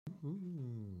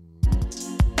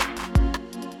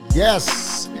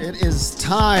Yes, it is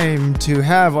time to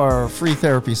have our free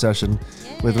therapy session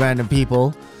with random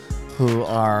people who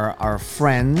are our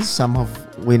friends. Some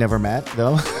of we never met,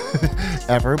 though,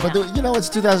 ever. But, it's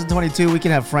 2022. We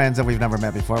can have friends that we've never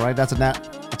met before, right? That's a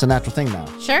natural thing now.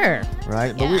 Sure.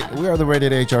 Right? But we are the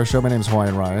Rated HR Show. My name's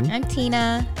Hawaiian Ryan. I'm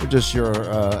Tina. We're just your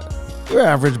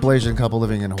average Blasian couple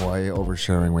living in Hawaii,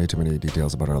 oversharing way too many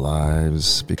details about our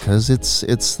lives because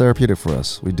it's therapeutic for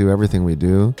us. We do everything we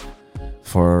do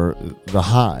for the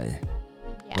high,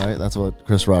 right? That's what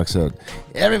Chris Rock said.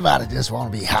 Everybody just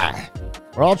want to be high.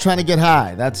 We're all trying to get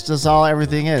high. That's just all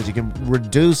everything is. You can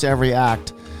reduce every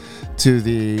act to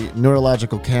the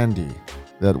neurological candy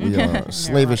that we are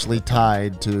slavishly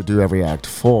tied to do every act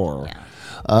for. Yeah.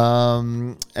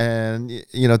 And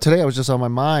today I was just on my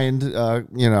mind,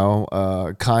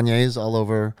 Kanye's all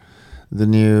over the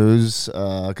news,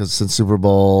 because since Super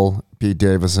Bowl, Pete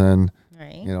Davidson,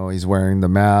 right. He's wearing the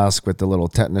mask with the little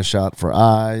tetanus shot for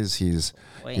eyes. He's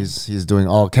doing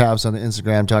all caps on the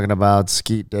Instagram talking about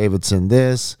Skeet Davidson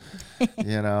this,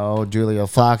 Julia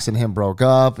Fox and him broke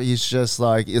up. He's just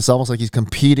like, it's almost like he's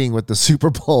competing with the Super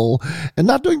Bowl and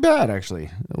not doing bad actually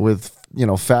with,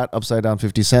 fat upside down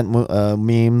 50 Cent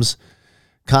memes.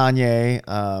 Kanye,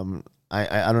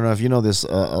 I don't know if you know this,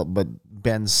 but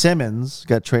Ben Simmons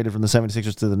got traded from the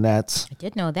 76ers to the Nets. I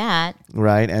did know that.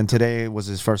 Right. And today was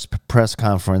his first press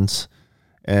conference.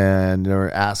 And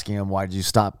they're asking him, why did you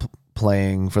stop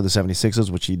playing for the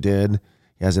 76ers, which he did.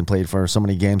 He hasn't played for so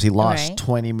many games. He lost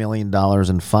 $20 million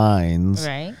in fines.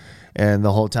 Right. And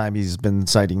the whole time he's been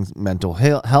citing mental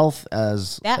health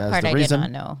as that as part the I reason.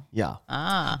 did not know. Yeah.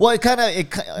 Ah. Well,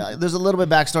 there's a little bit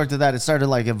backstory to that. It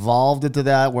started evolved into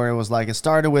that where it was it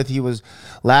started with he was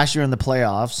last year in the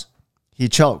playoffs. He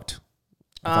choked.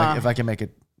 If I can make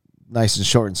it nice and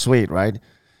short and sweet, right?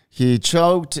 He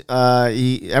choked.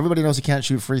 Everybody knows he can't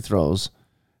shoot free throws.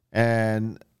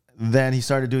 And then he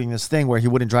started doing this thing where he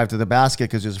wouldn't drive to the basket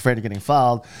because he was afraid of getting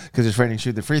fouled because he was afraid to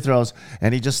shoot the free throws.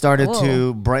 And he just started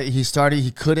to break. He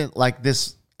couldn't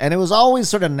this. And it was always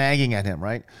sort of nagging at him,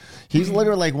 right? He's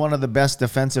literally one of the best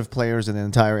defensive players in the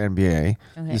entire NBA.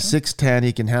 Okay. He's 6'10".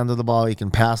 He can handle the ball. He can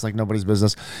pass like nobody's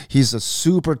business. He's a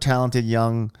super talented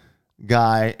young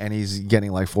guy, and he's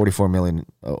getting $44 million,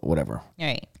 whatever.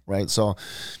 Right. So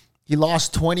he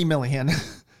lost $20 million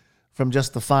from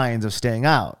just the fines of staying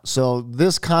out. So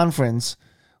this conference,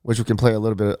 which we can play a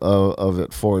little bit of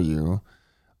it for you,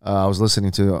 I was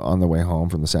listening to on the way home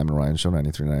from the Sam and Ryan Show,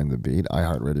 93.9 The Beat,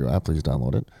 iHeartRadio app. Please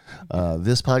download it.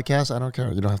 This podcast, I don't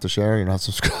care. You don't have to share. You don't have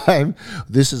to subscribe.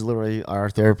 This is literally our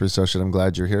therapy session. I'm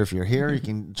glad you're here. If you're here, you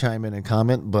can chime in and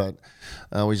comment. But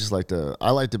I like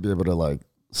to be able to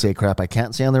say crap I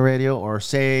can't say on the radio or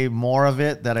say more of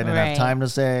it that I didn't have time to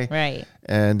say. Right.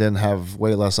 And then have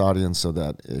way less audience so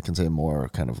that it can say more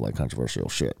kind of controversial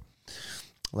shit.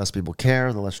 Less people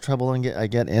care, the less trouble I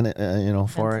get in it,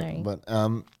 for it. Right. But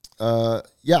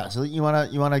so you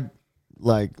wanna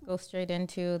go straight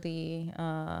into the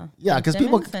because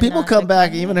people come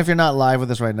back even if you're not live with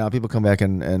us right now. People come back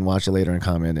and watch it later and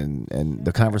comment and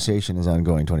the conversation is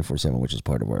ongoing 24/7, which is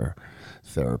part of our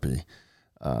therapy.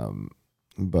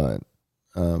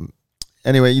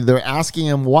 Anyway, they're asking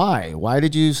him why. Where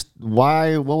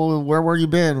were you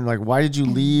been? Why did you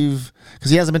leave? Because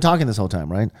he hasn't been talking this whole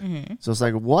time, right? Mm-hmm. So it's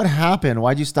what happened?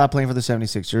 Why'd you stop playing for the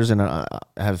 76ers? And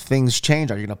have things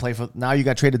changed? Are you going to play for, now you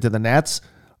got traded to the Nets?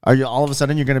 Are you all of a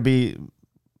sudden you're going to be,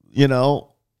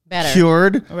 better,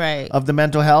 cured right. of the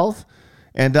mental health?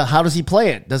 And how does he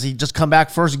play it? Does he just come back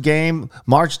first game?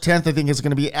 March 10th, I think it's going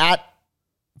to be at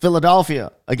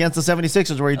Philadelphia against the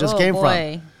 76ers where he just came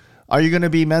from. Are you going to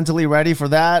be mentally ready for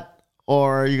that?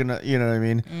 Or are you going to, you know what I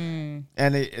mean?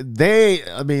 And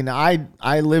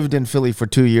I lived in Philly for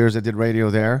 2 years. I did radio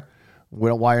there.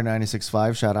 Wire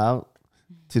 96.5, shout out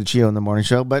to the Chio in the morning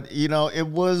show. But, it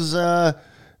was,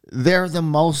 they're the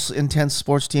most intense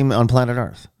sports team on planet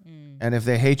Earth. And if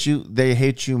they hate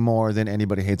you more than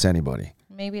anybody hates anybody.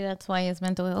 Maybe that's why he has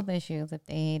mental health issues if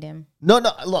they hate him. No,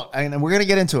 look, and we're going to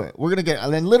get into it.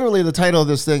 And then literally the title of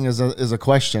this thing is a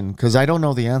question because I don't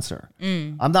know the answer.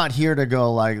 I'm not here to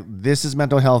go this is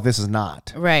mental health, this is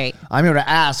not. Right. I'm here to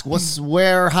ask, how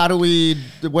do you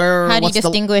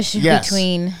distinguish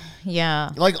between,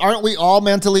 aren't we all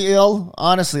mentally ill?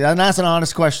 Honestly, and that's an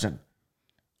honest question.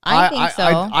 I think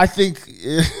so. I think...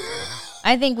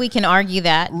 I think we can argue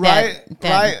that right.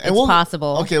 It's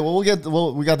possible. Okay, well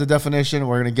we got the definition.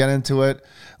 We're gonna get into it.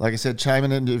 Like I said, chime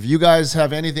in. If you guys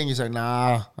have anything, you say,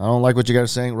 nah, I don't like what you guys are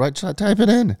saying. Right, type it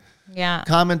in. Yeah.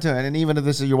 Comment to it. And even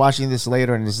if you're watching this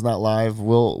later and it's not live,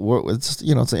 it's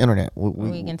it's the internet.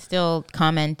 We can still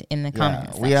comment in the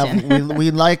comment section.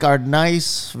 We like our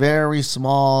nice, very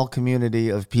small community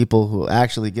of people who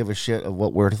actually give a shit of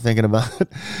what we're thinking about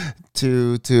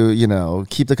to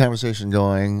keep the conversation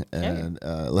going, and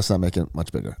let's not make it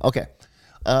much bigger. Okay.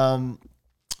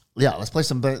 Let's play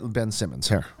some Ben Simmons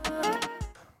here.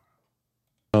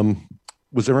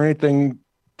 Was there anything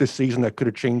this season that could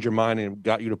have changed your mind and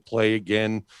got you to play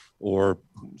again, or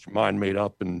was your mind made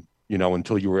up and,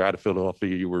 until you were out of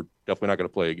Philadelphia, you were definitely not going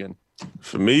to play again?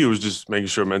 For me, it was just making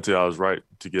sure mentally I was right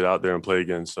to get out there and play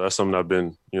again. So that's something I've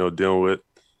been, dealing with.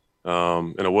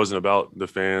 And it wasn't about the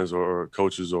fans or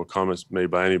coaches or comments made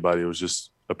by anybody. It was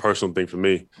just a personal thing for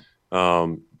me.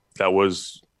 That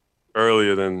was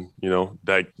earlier than,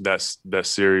 that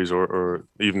series or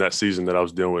even that season that I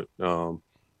was dealing with.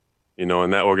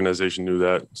 And that organization knew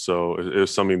that. So it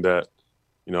was something that,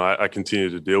 I continue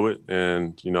to deal with,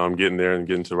 and, I'm getting there and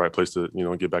getting to the right place to,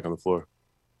 get back on the floor.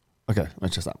 Okay.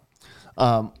 Let's just stop.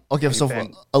 Okay. So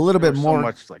a little bit more, so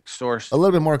much like source, a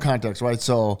little bit more context, right?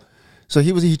 So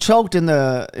he choked in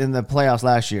the playoffs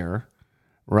last year,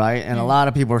 right? And a lot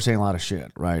of people are saying a lot of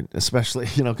shit, right? Especially,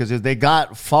 because they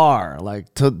got far, I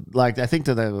think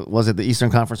to the Eastern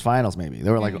Conference Finals, maybe.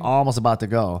 They were almost about to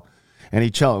go, and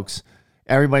he chokes.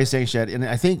 Everybody's saying shit. And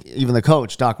I think even the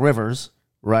coach, Doc Rivers,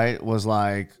 right, was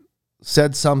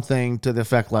said something to the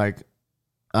effect I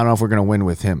don't know if we're going to win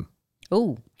with him.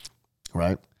 Ooh.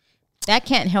 Right? That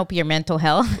can't help your mental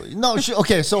health. No,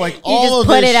 okay, so you just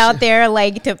put it out there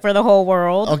for the whole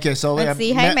world. Okay, so let's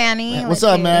see. Hi, Manny. What's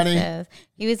up, Manny?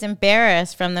 He was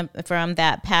embarrassed from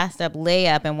that passed up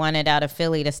layup and wanted out of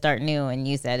Philly to start new and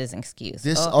use that as an excuse.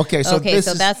 So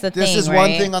that's the thing. This is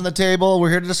one thing on the table. We're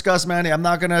here to discuss, Manny. I'm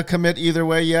not going to commit either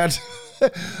way yet.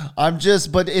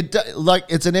 But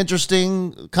it's an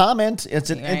interesting comment.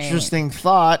 It's an interesting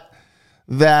thought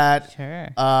that,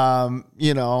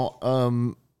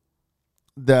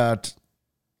 that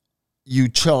you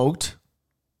choked.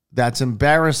 That's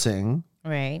embarrassing.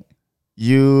 Right.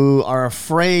 You are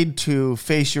afraid to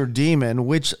face your demon,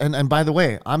 which, and by the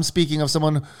way, I'm speaking of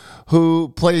someone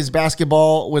who plays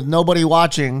basketball with nobody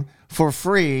watching for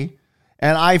free,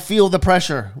 and I feel the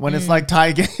pressure when it's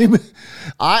tie game.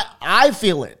 I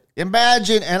feel it.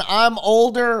 Imagine, and I'm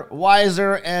older,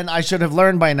 wiser, and I should have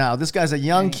learned by now. This guy's a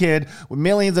young kid with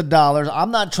millions of dollars.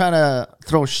 I'm not trying to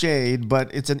throw shade,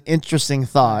 but it's an interesting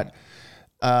thought.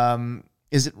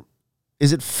 Is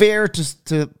it fair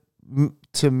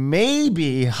to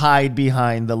maybe hide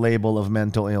behind the label of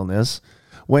mental illness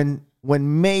when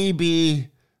maybe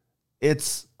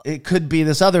it could be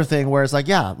this other thing where it's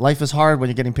life is hard when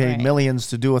you're getting paid millions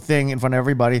to do a thing in front of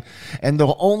everybody. And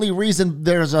the only reason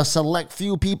there's a select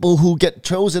few people who get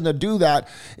chosen to do that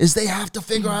is they have to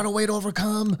figure out a way to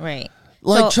overcome. Right.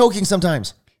 Choking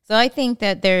sometimes. So I think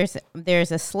that there's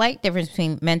a slight difference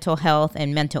between mental health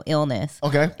and mental illness.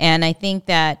 Okay. And I think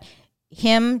that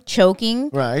him choking,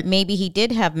 right? Maybe he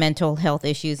did have mental health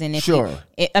issues, and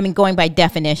going by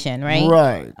definition, right?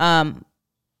 Right.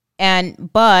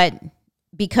 But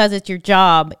because it's your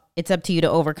job, it's up to you to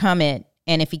overcome it.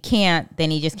 And if he can't,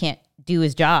 then he just can't do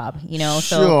his job,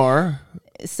 Sure.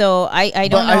 So I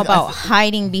don't know about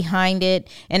hiding behind it,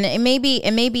 and maybe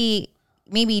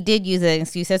he did use an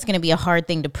excuse. That's going to be a hard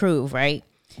thing to prove, right?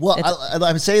 Well,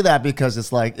 I say that because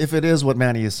it's if it is what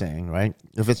Manny is saying, right?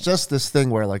 If it's just this thing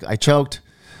where I choked,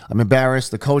 I'm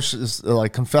embarrassed, the coach is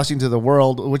confessing to the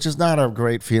world, which is not a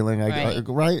great feeling, right?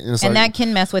 And that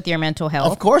can mess with your mental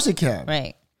health. Of course it can.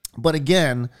 Right. But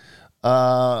again,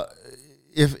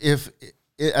 if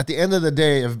at the end of the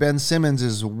day, if Ben Simmons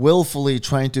is willfully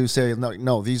trying to say,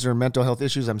 no, these are mental health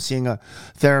issues, I'm seeing a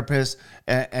therapist,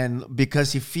 and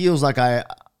because he feels like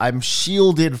I'm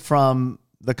shielded from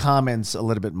the comments a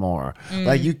little bit more.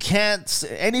 You can't,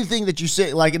 anything that you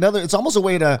say, it's almost a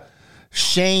way to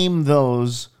shame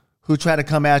those who try to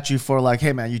come at you for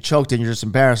hey man, you choked and you're just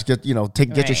embarrassed. Get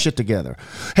your shit together.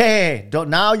 Hey,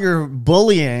 now you're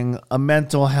bullying a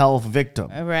mental health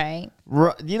victim. Right.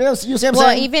 You know what I'm saying?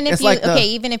 Well, even if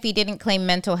even if he didn't claim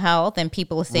mental health and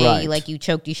people say you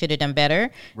choked, you should have done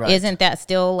better. Right. Isn't that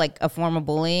still a form of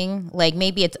bullying?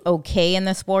 Maybe it's okay in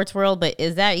the sports world, but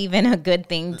is that even a good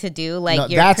thing to do?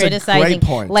 You're criticizing. A great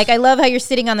point. I love how you're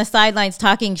sitting on the sidelines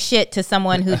talking shit to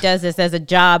someone who does this as a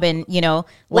job, and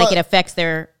it affects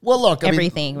their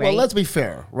everything. Right. Well, let's be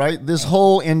fair, right? This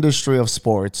whole industry of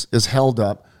sports is held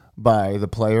up by the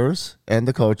players and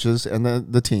the coaches and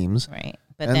the teams. Right.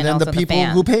 But and then the people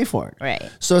who pay for it. Right.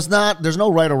 So there's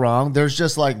no right or wrong. There's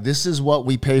just this is what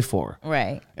we pay for.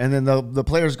 Right. And then the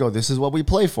players go, this is what we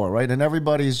play for, right? And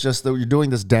everybody's just, you're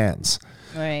doing this dance.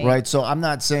 Right. So I'm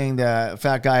not saying that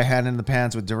fat guy hand in the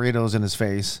pants with Doritos in his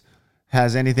face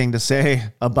has anything to say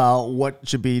about what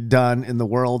should be done in the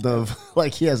world of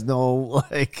like he has no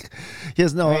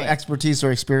expertise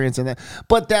or experience in that.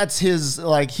 But that's his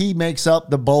like he makes up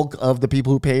the bulk of the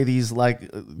people who pay these like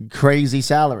crazy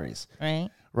salaries.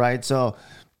 Right. So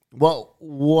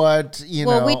what you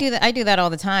know? Well, we do that. I do that all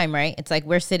the time, right? It's like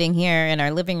we're sitting here in our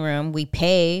living room. We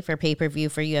pay for pay-per-view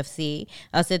for UFC.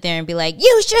 I'll sit there and be like,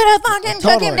 "You should have fucking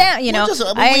took him down." You know,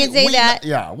 I can say that.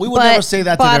 Yeah, we would never say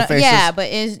that to their faces. Yeah,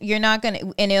 but you're not gonna,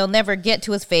 and it'll never get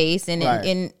to his face, and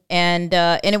and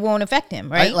it won't affect him,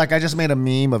 right? I just made a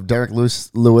meme of Derek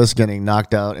Lewis getting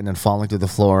knocked out and then falling to the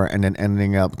floor and then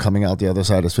ending up coming out the other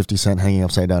side as 50 Cent hanging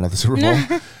upside down at the Super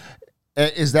Bowl.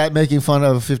 Is that making fun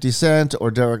of 50 Cent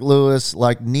or Derek Lewis?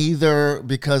 Like neither,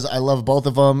 because I love both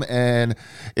of them and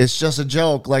it's just a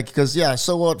joke. Like, because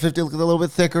so what? 50 looked a little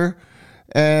bit thicker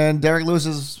and Derek Lewis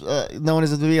is known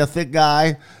as to be a thick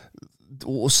guy.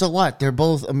 So what? They're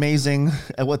both amazing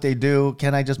at what they do.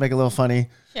 Can I just make a little funny?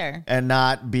 Sure. And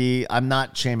I'm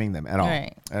not shaming them at all.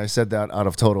 Right. I said that out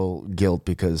of total guilt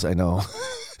because I know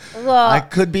well, I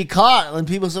could be caught and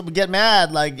people get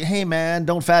mad like, hey man,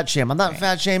 don't fat shame. I'm not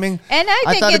fat shaming. And I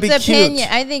think it's opinion.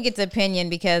 Cute. I think it's opinion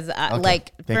because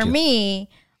for me,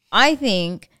 I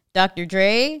think Dr.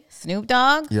 Dre, Snoop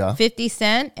Dogg, 50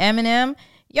 Cent, Eminem,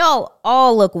 y'all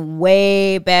all look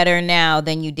way better now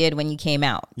than you did when you came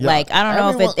out. Yeah. Like, I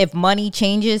don't know if money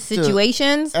changes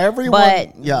situations,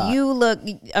 but you look,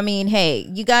 I mean, hey,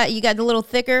 you got a little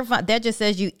thicker. That just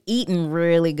says you eating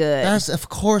really good. That's, of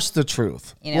course, the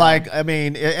truth. You know? Like, I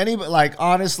mean,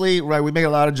 honestly, right, we make a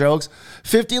lot of jokes.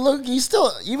 50, look, he's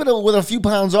still, even with a few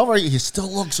pounds over, he still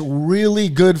looks really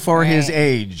good for his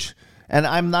age. And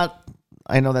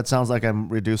I know that sounds like I'm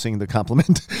reducing the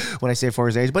compliment when I say for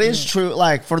his age, but it's true.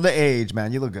 Like for the age,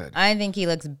 man, you look good. I think he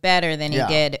looks better than he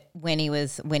did when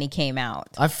he came out.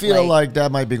 I feel like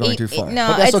that might be going too far.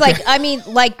 No, it's okay. Like, I mean,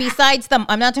 like besides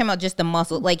I'm not talking about just the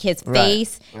muscle, like his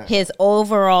face, his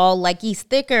overall, like he's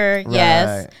thicker,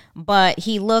 yes, but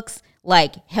he looks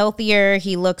like healthier.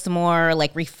 He looks more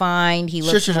like refined. He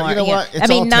looks more. You know what? I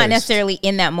mean, not necessarily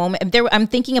in that moment. I'm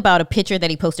thinking about a picture that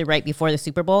he posted right before the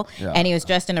Super Bowl, and he was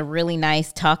dressed in a really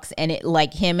nice tux, and it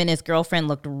like him and his girlfriend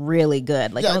looked really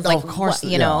good. Like, it was like, of course,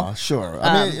 you know, sure.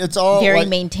 I mean, it's all very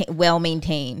well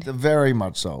maintained. Very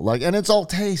much so. Like, and it's all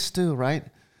taste too, right?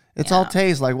 It's all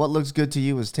taste. Like, what looks good to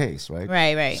you is taste, right?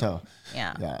 Right. So.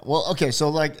 Yeah. Well, okay. So,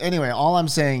 like, anyway, all I'm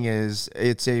saying is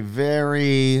it's a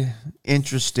very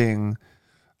interesting,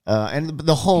 and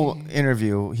the whole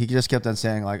interview, he just kept on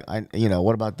saying, like,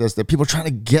 what about this? That people are trying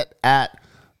to get at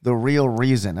the real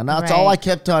reason, and that's all I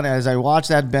kept on as I watched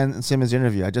that Ben Simmons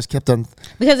interview. I just kept on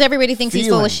because everybody thinks he's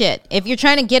full of shit. If you're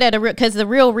trying to get at because the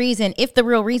real reason, if the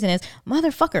real reason is,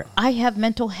 motherfucker, I have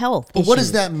mental health issues. What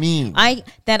does that mean? I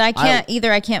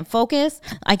can't focus.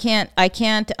 I can't. I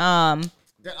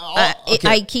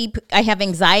have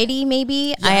anxiety,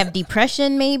 maybe. I have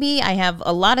depression, maybe. I have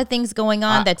a lot of things going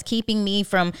on that's keeping me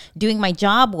from doing my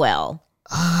job well.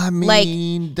 I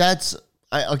mean, that's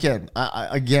again,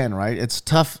 right? It's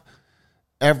tough.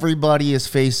 Everybody is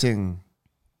facing.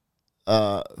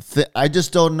 I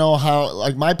just don't know how.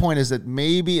 Like, my point is that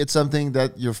maybe it's something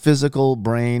that your physical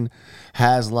brain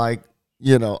has, like,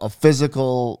 a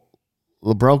physical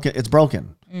broken. It's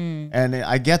broken, and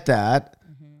I get that.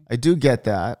 I do get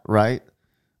that, right?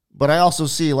 But I also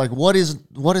see, like, what is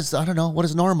I don't know, what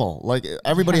is normal? Like,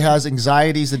 everybody has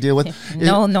anxieties to deal with.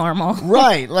 Normal.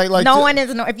 Right. Like no one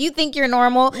is if you think you're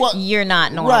normal, you're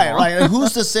not normal. Right. And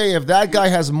who's to say if that guy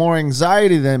has more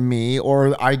anxiety than me,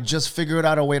 or I just figured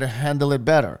out a way to handle it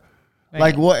better? Right.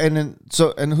 Like what? And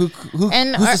who and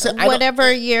who's to say,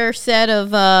 whatever your set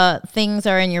of things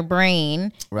are in your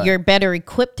brain, you're better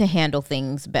equipped to handle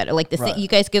things better. Like you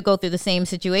guys could go through the same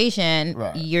situation.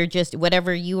 Right. You're just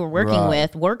whatever you were working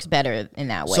with works better in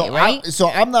that way, right? So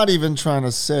I'm not even trying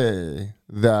to say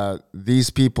that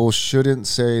these people shouldn't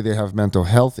say they have mental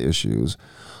health issues.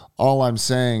 All I'm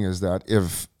saying is that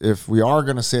if we are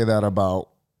going to say that about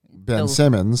Ben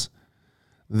Simmons,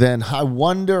 then I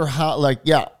wonder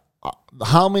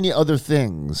how many other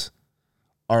things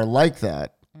are like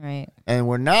that, right? And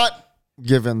we're not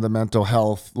given the mental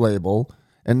health label,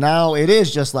 and now it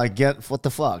is just like get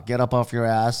up off your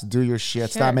ass, do your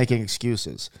shit, stop making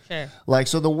excuses. Sure. Like,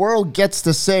 so the world gets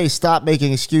to say stop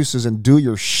making excuses and do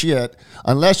your shit,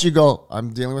 unless you go,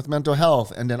 I'm dealing with mental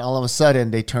health, and then all of a sudden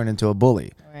they turn into a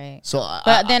bully. Right. So,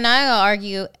 but then I'll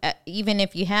argue, even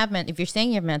if you're saying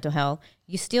you have mental health,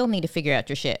 you still need to figure out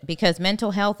your shit, because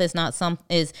mental health is not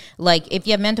is like, if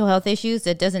you have mental health issues,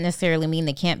 that doesn't necessarily mean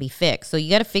they can't be fixed. So you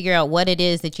got to figure out what it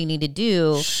is that you need to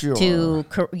do to,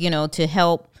 to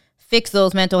help fix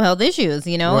those mental health issues,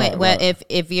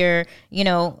 if you're,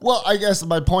 Well, I guess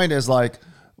my point is, like,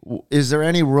 is there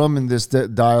any room in this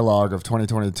dialogue of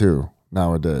 2022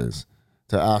 nowadays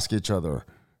to ask each other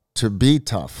to be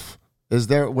tough? Is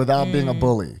there, without being a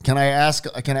bully? Can I ask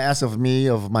of me,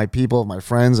 of my people, of my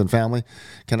friends and family?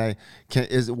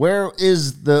 Is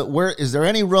there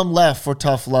any room left for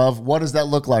tough love? What does that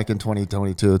look like in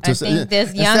 2022? I think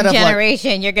this young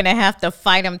generation, you're gonna have to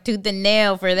fight them tooth and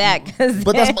nail for that.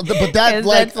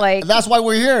 That's why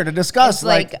we're here to discuss.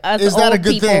 Like, is that a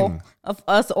good thing? Of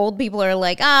us old people are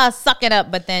like, suck it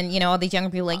up. But then, all these younger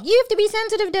people are like, you have to be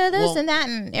sensitive to this and that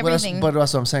and everything. But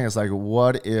that's what I'm saying. It's like,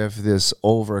 what if this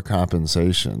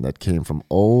overcompensation that came from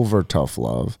over tough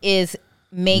love is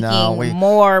making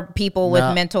more people with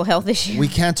mental health issues? We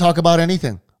can't talk about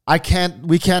anything.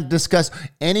 We can't discuss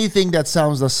anything that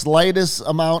sounds the slightest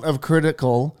amount of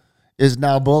critical is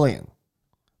now bullying.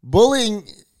 Bullying,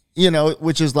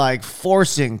 which is like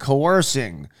forcing,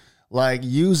 coercing, like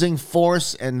using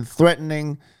force and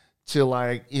threatening to,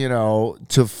 like,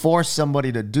 to force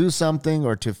somebody to do something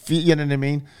or to feel, you know what I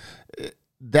mean?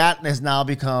 That has now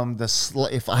become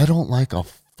if I don't like a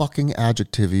fucking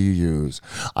adjective you use,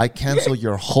 I cancel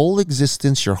your whole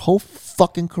existence, your whole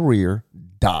fucking career,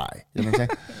 die. You know what I'm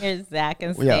saying? Here's Zach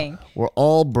and Sting. Yeah, we're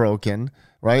all broken.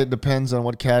 Right? It depends on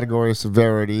what category of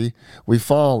severity we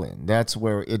fall in. That's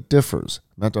where it differs.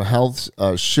 Mental health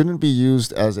shouldn't be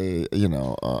used as a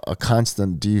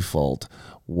constant default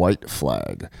white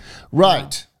flag.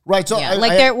 Right. Right. So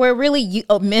we're really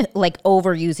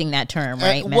overusing that term,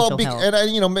 right? Mental health.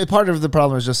 And part of the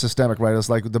problem is just systemic, right? It's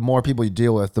like the more people you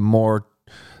deal with, the more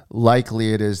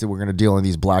likely it is that we're going to deal in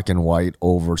these black and white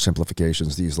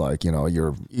oversimplifications. These, like,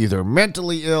 you're either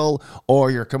mentally ill or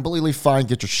you're completely fine.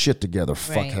 Get your shit together,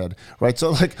 fuckhead. Right? So,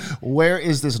 like, where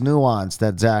is this nuance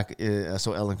that Zach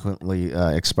so eloquently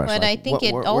expressed? But like, I think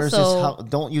also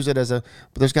don't use it as a.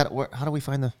 But how do we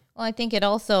find the? Well, I think it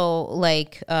also,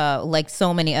 like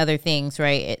so many other things,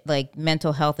 right? Like,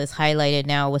 mental health is highlighted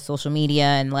now with social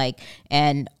media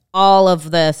and all of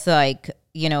this, like,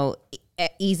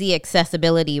 easy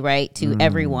accessibility, right, to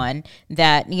everyone,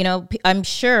 that I'm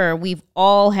sure we've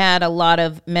all had a lot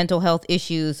of mental health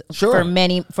issues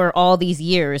for all these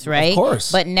years, right? Of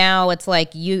course. But now it's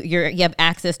like you have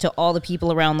access to all the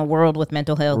people around the world with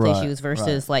mental health issues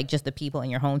versus like just the people in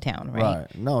your hometown, right?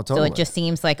 No, totally. So it just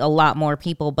seems like a lot more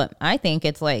people, but I think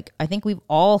we've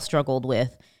all struggled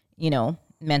with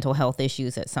mental health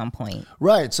issues at some point,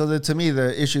 right? So to me,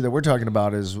 the issue that we're talking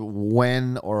about is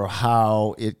when or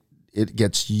how it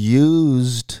gets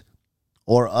used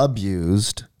or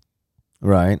abused,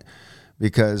 right?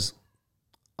 Because,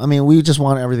 we just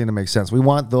want everything to make sense. We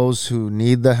want those who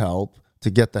need the help to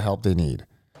get the help they need,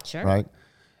 sure, right?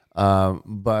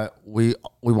 But we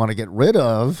want to get rid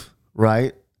of,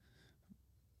 right,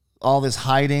 all this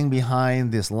hiding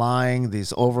behind this lying,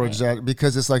 these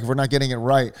because it's like, if we're not getting it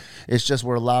right, it's just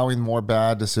we're allowing more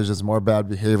bad decisions, more bad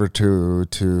behavior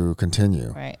to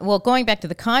continue. Right. Well, going back to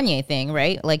the Kanye thing,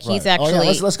 right? Like, he's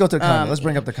actually. Let's go to Kanye. Let's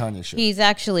bring up the Kanye shit. He's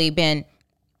actually been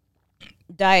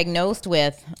diagnosed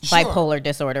with bipolar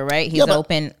disorder, right? He's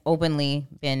openly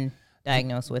been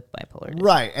diagnosed with bipolar disorder.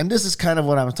 Right. And this is kind of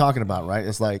what I'm talking about, right?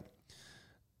 It's like,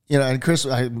 and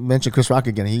I mentioned Chris Rock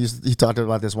again. He talked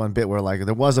about this one bit where, like,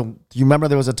 do you remember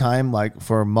there was a time, like,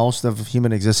 for most of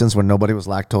human existence when nobody was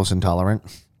lactose intolerant?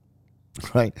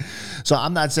 Right. So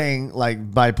I'm not saying,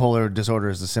 like, bipolar disorder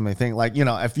is the same thing. Like,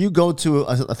 if you go to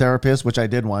a therapist, which I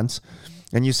did once,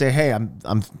 and you say, hey,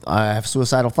 I have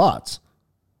suicidal thoughts.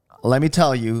 Let me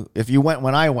tell you, if you went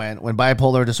when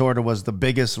bipolar disorder was the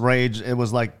biggest rage, it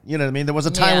was like, you know what I mean? There was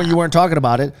a time when you weren't talking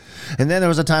about it. And then there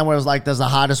was a time where it was like, there's the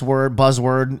hottest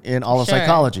buzzword in all of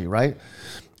psychology, right?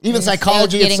 Even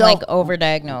psychology getting itself. Like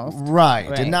overdiagnosed. Right.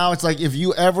 And now it's like, if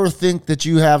you ever think that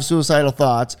you have suicidal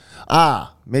thoughts,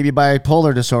 maybe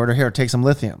bipolar disorder, here, take some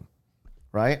lithium.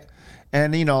 Right?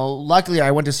 And, luckily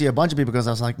I went to see a bunch of people because I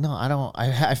was like, no, I don't.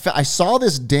 I saw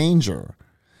this danger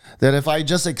that if I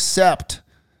just accept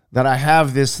that I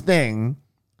have this thing,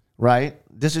 right?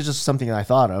 This is just something I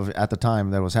thought of at the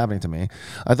time that was happening to me.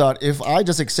 I thought, if I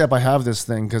just accept I have this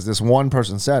thing because this one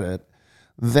person said it,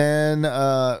 then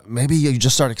maybe you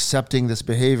just start accepting this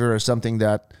behavior as something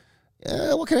that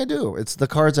what can I do? It's the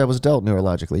cards I was dealt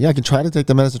neurologically. Yeah, I can try to take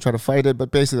the medicine, try to fight it,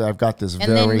 but basically I've got this and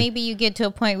then maybe you get to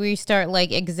a point where you start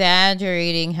like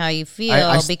exaggerating how you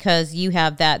feel because you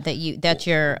have that's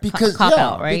your cop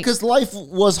out, right? Because life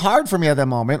was hard for me at that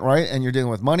moment, right? And you're dealing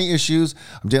with money issues.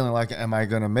 I'm dealing like, am I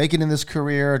going to make it in this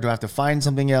career? Do I have to find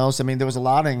something else? I mean, there was a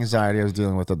lot of anxiety I was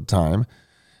dealing with at the time.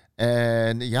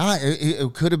 And yeah,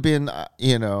 it could have been,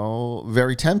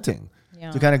 very tempting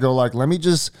to kind of go like, let me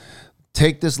just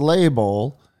take this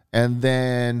label and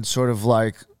then sort of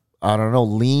like, I don't know,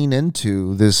 lean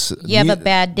into this. You have a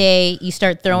bad day, you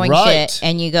start throwing shit,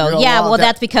 and you go,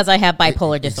 that's because I have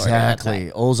bipolar disorder. Exactly.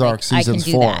 Right. Ozark seasons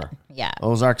 4. That. Yeah.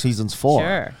 Ozark seasons 4.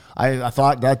 Sure. I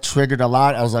thought that triggered a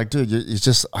lot. I was like, dude, it's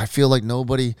just, I feel like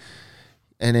nobody.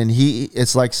 And then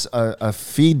it's like a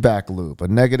feedback loop, a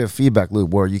negative feedback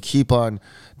loop where you keep on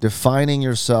defining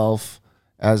yourself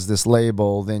as this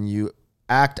label, then you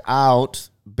act out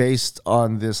based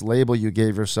on this label you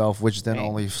gave yourself, which then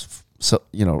only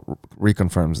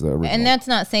reconfirms the original. And that's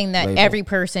not saying that every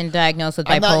person diagnosed with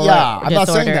bipolar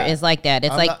disorder is like that.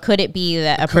 It's could it be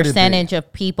that a percentage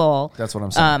of people? That's what I'm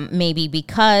saying. Maybe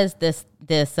because this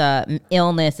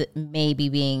illness may be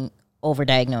being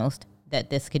overdiagnosed, that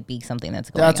this could be something that's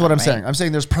going on. That's what I'm saying. I'm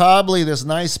saying there's probably this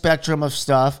nice spectrum of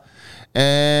stuff.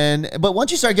 But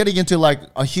once you start getting into like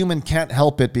a human can't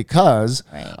help it because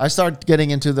I start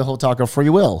getting into the whole talk of free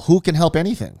will. Who can help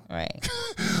anything? Right.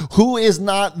 Who is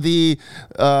not the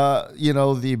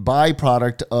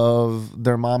byproduct of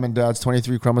their mom and dad's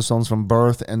 23 chromosomes from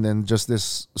birth and then just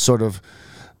this sort of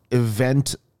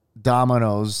event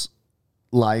dominoes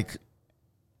like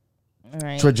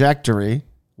trajectory,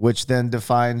 which then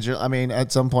defines your, I mean,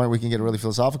 at some point we can get really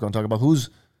philosophical and talk about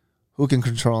who can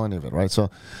control any of it, right? So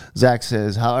Zach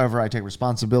says, however, I take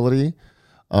responsibility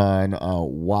on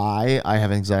why I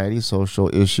have anxiety,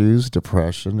 social issues,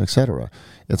 depression, etc.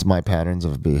 It's my patterns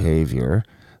of behavior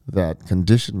that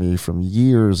conditioned me from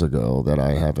years ago that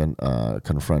I haven't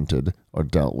confronted or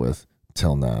dealt with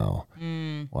till now.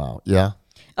 Wow. Yeah.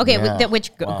 Okay,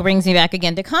 which brings me back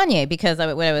again to Kanye, because what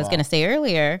I was going to say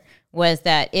earlier was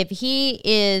that if he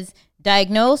is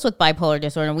diagnosed with bipolar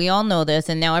disorder, and we all know this,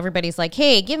 and now everybody's like,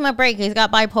 hey, give him a break, he's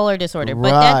got bipolar disorder.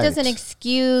 But that doesn't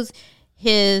excuse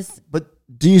his... But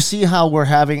do you see how we're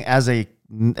having, as a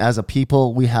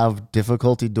people, we have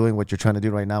difficulty doing what you're trying to do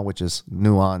right now, which is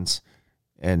nuance,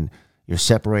 and you're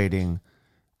separating.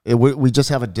 We just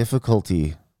have a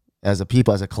difficulty as a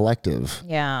people, as a collective,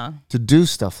 to do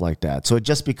stuff like that. So it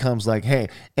just becomes like, hey,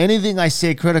 anything I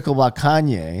say critical about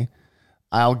Kanye,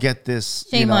 I'll get this,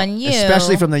 shame on you,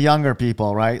 especially from the younger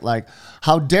people, right? Like,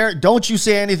 don't you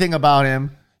say anything about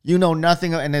him? You know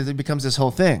nothing, and it becomes this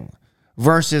whole thing.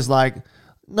 Versus like,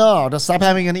 no, just stop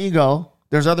having an ego.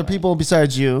 There's other people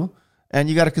besides you, and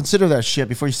you got to consider that shit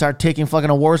before you start taking fucking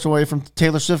awards away from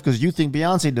Taylor Swift because you think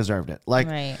Beyonce deserved it. Like,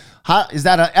 how is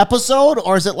that an episode,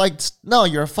 or is it like, no,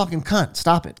 you're a fucking cunt.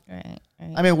 Stop it. Right.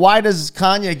 I mean, why does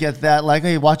Kanye get that? Like,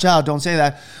 hey, watch out, don't say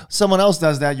that. Someone else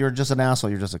does that, you're just an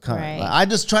asshole, you're just a cunt. Right.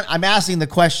 Like, I'm asking the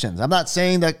questions. I'm not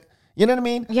saying that, you know what I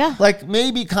mean? Yeah. Like,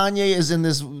 maybe Kanye is in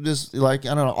this like,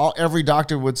 I don't know, every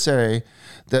doctor would say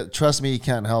that, trust me, he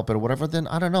can't help it or whatever. Then,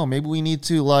 I don't know, maybe we need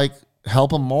to, like,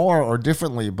 help him more or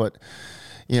differently, but,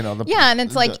 and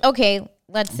it's like, okay,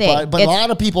 let's say. But a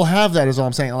lot of people have that, is all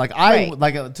I'm saying. Like,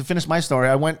 to finish my story,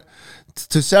 I went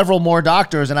to several more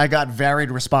doctors and I got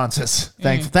varied responses.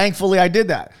 Thankfully I did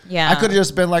that. Yeah. I could have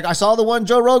just been like, I saw the one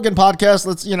Joe Rogan podcast.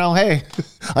 Let's, hey,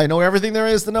 I know everything there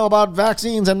is to know about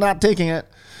vaccines and not taking it.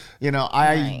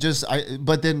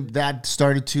 But then that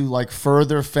started to like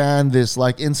further fan this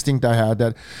like instinct I had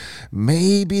that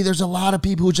maybe there's a lot of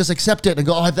people who just accept it and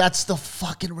go, oh, that's the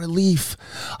fucking relief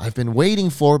I've been waiting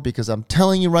for, because I'm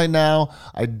telling you right now,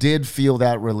 I did feel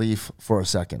that relief for a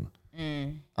second.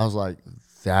 I was like,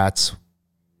 that's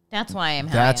why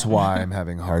I'm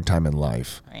having a hard time in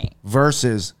life. Right.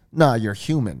 Versus, you're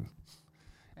human.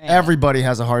 Right. Everybody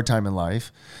has a hard time in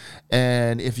life.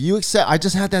 And if you accept, I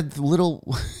just had that little,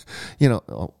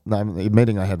 I'm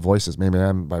admitting I had voices. Maybe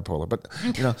I'm bipolar, but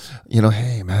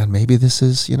hey man, maybe this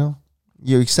is,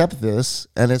 you accept this,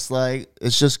 and it's like,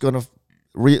 it's just going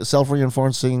to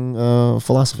self-reinforcing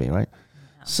philosophy, right?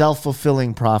 Yeah.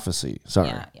 Self-fulfilling prophecy.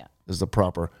 Sorry, is the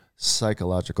proper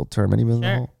psychological term, and even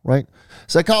though, right?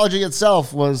 Psychology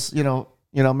itself was,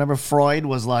 remember Freud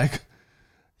was like,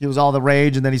 he was all the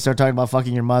rage, and then he started talking about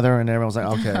fucking your mother, and everyone was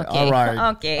like,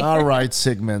 okay, all right,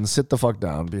 Sigmund, sit the fuck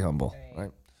down, be humble,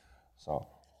 right? So,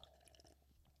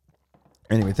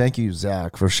 anyway, thank you,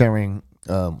 Zach, for sharing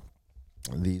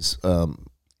these, we're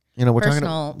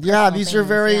personal, talking, these are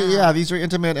very, these are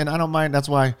intimate, and I don't mind. That's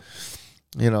why,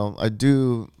 I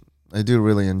do I do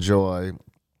really enjoy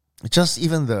just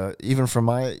even from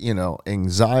my,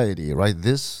 anxiety, right?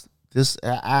 This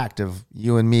act of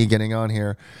you and me getting on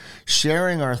here,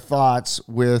 sharing our thoughts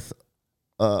with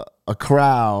a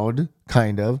crowd,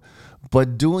 kind of,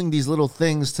 but doing these little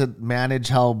things to manage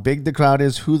how big the crowd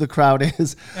is, who the crowd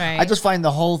is. Right. I just find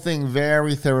the whole thing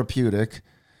very therapeutic,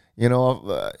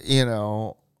 and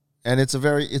it's a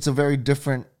very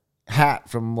different hat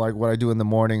from like what I do in the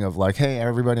morning of like, hey,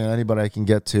 everybody and anybody I can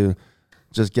get to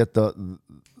just get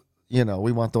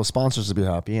we want those sponsors to be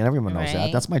happy, and everyone knows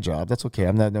that. That's my job. That's okay.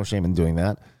 I'm not no shame in doing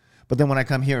that. But then when I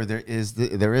come here, there is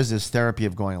this therapy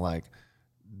of going like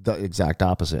the exact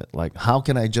opposite. Like, how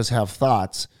can I just have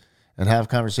thoughts and have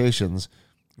conversations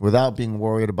without being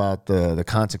worried about the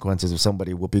consequences of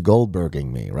somebody Whoopi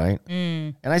Goldberging me, right?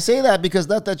 And I say that because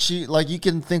not that she, like, you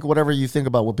can think whatever you think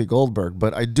about Whoopi Goldberg,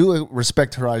 but I do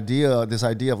respect her this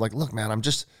idea of like, look, man,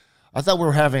 I thought we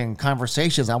were having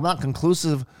conversations. I'm not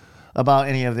conclusive about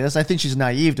any of this. I think she's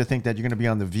naive to think that you're going to be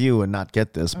on The View and not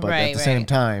get this. But at the same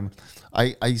time,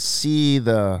 I see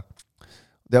that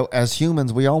as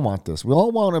humans, we all want this. We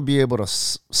all want to be able to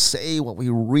say what we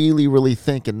really, really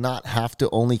think and not have to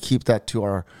only keep that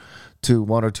to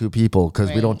one or two people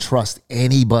because we don't trust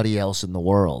anybody else in the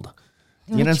world.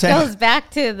 You know what I'm saying? Goes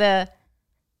back to the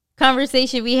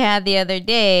conversation we had the other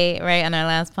day, right, on our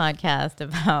last podcast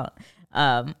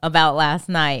about last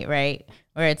night, right?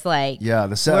 Where it's like, we're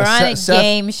on a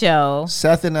game show.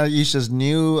 Seth and Aisha's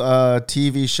new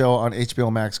TV show on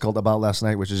HBO Max called About Last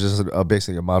Night, which is just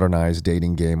basically a modernized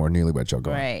dating game or newlywed show.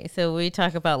 Right. So we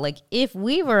talk about like if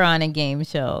we were on a game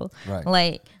show,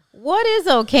 like what is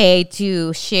okay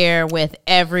to share with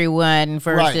everyone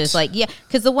versus like,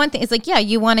 because the one thing is like,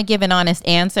 you want to give an honest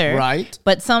answer, right?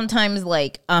 But sometimes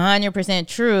like 100%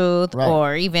 truth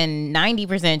or even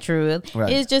 90% truth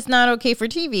is just not okay for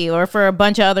TV or for a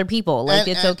bunch of other people. Like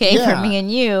it's okay for me and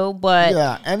you, but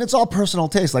and it's all personal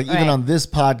taste. Like even on this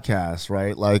podcast,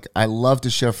 right? Like I love to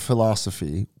share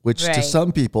philosophy, which to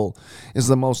some people is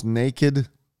the most naked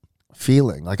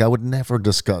feeling. Like I would never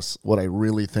discuss what I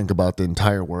really think about the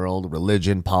entire world,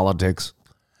 religion, politics,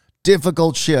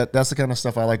 difficult shit. That's the kind of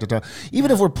stuff I like to talk.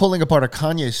 Even if we're pulling apart a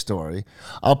Kanye story,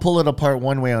 I'll pull it apart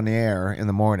one way on the air in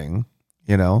the morning,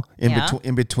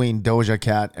 in between Doja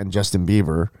Cat and Justin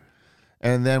Bieber.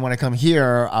 And then when I come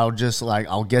here, I'll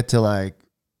get to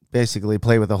basically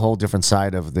play with a whole different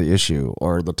side of the issue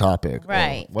or the topic.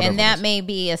 Right. And that may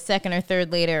be a second or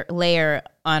third layer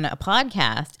on a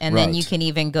podcast. And then you can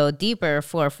even go deeper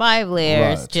 4 or 5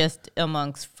 layers just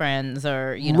amongst friends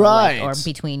or, or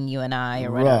between you and I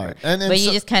or whatever. Right. But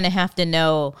you just kind of have to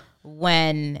know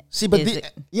when. See, but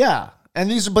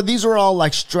and these are all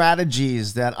like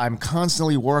strategies that I'm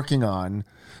constantly working on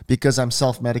because I'm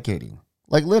self-medicating.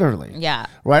 Like literally. Yeah.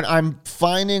 Right? I'm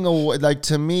finding a way, like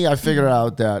to me, I figured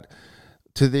out that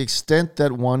to the extent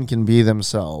that one can be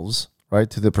themselves, right,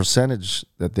 to the percentage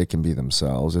that they can be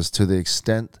themselves is to the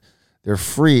extent they're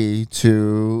free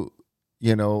to,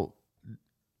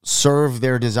 serve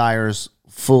their desires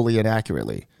fully and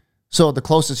accurately. So the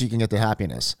closest you can get to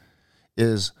happiness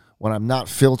is when I'm not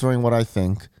filtering what I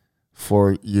think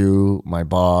for you, my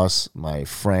boss, my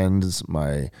friends,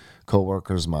 my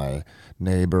coworkers, my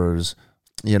neighbors.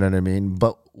 You know what I mean?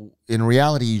 But in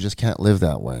reality, you just can't live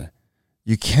that way.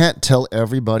 You can't tell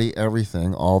everybody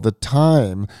everything all the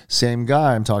time. Same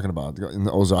guy I'm talking about in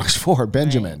the Ozarks 4,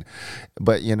 Benjamin.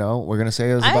 But, we're going to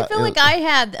say it was I feel like I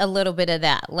had a little bit of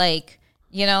that. Like,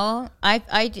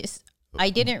 I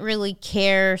didn't really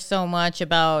care so much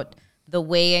about the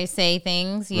way I say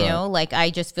things, you know, like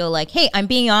I just feel like, hey, I'm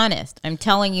being honest. I'm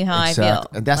telling you how I feel.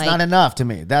 And that's not enough to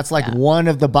me. That's like one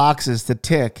of the boxes to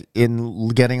tick in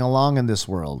getting along in this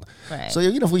world. Right. So,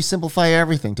 if we simplify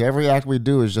everything to every act we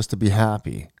do is just to be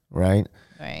happy, right?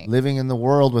 Right. Living in the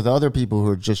world with other people who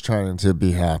are just trying to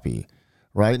be happy.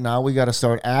 Right now, we got to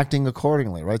start acting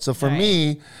accordingly, right? So for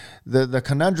me, the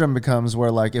conundrum becomes where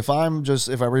like if I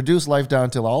reduce life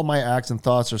down to all my acts and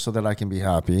thoughts are so that I can be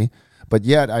happy, but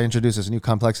yet I introduce this new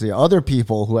complexity of other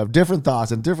people who have different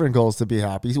thoughts and different goals to be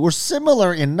happy. We're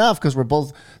similar enough because we're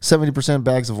both 70%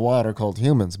 bags of water called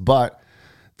humans, but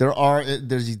there's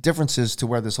these differences to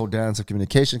where this whole dance of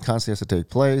communication constantly has to take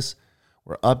place.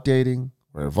 We're updating,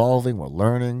 we're evolving, we're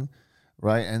learning.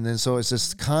 Right. And then so it's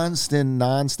this constant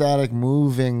non-static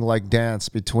moving like dance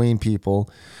between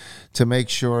people to make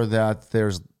sure that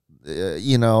there's,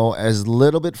 as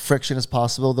little bit friction as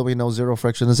possible, though we know zero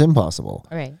friction is impossible.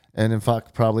 Right. And in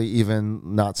fact, probably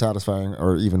even not satisfying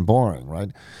or even boring. Right.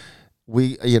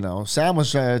 Sam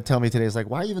was trying to tell me today, it's like,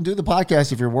 why even do the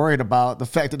podcast if you're worried about the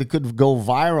fact that it could go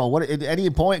viral? What at any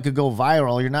point it could go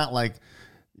viral? You're not like,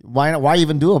 Why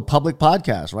even do a public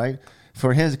podcast, right?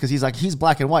 For his, because he's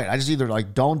black and white. I just either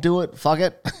like don't do it, fuck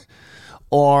it,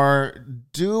 or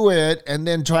do it and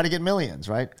then try to get millions,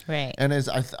 right? Right. And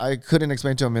I couldn't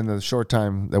explain to him in the short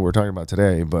time that we're talking about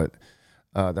today, but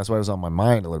that's why it was on my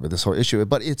mind a little bit, this whole issue.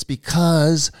 But it's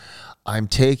because I'm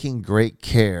taking great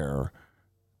care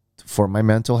for my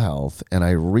mental health, and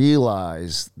I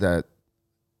realize that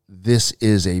this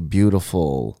is a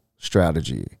beautiful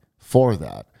strategy for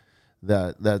that.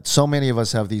 That so many of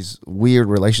us have these weird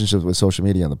relationships with social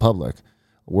media and the public,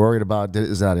 worried about,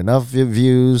 is that enough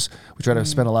views? We try to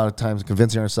spend a lot of time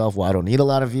convincing ourselves, well, I don't need a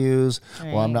lot of views.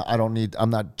 Right. Well, I'm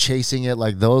not chasing it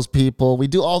like those people. We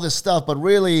do all this stuff, but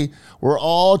really we're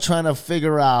all trying to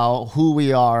figure out who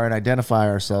we are and identify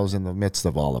ourselves in the midst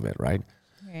of all of it, right?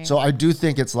 So I do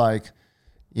think it's like,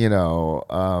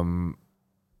 the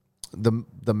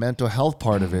mental health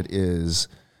part of it is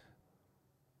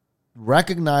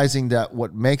recognizing that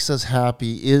what makes us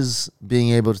happy is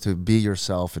being able to be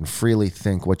yourself and freely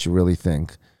think what you really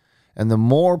think. And the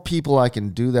more people I can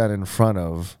do that in front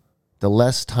of, the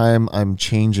less time I'm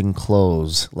changing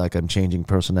clothes, like I'm changing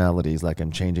personalities, like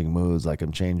I'm changing moods, like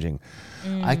I'm changing.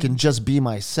 I can just be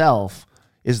myself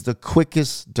is the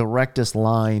quickest, directest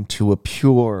line to a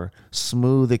pure,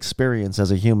 smooth experience as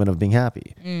a human of being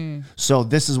happy. So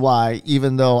this is why,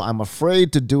 even though I'm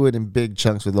afraid to do it in big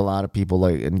chunks with a lot of people,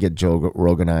 like and get Joe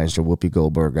Roganized or Whoopi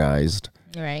Goldbergized,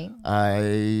 right?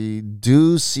 I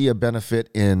do see a benefit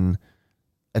in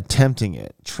attempting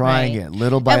it, trying it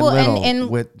little by little and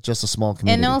with just a small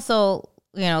community. And also,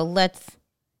 let's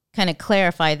kind of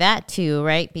clarify that too,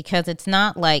 right? Because it's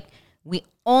not like we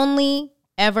only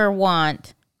ever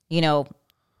want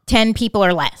 10 people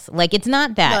or less. Like, it's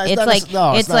not that.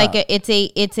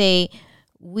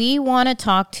 We want to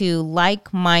talk to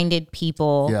like-minded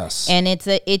people. Yes. And it's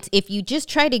if you just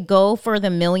try to go for the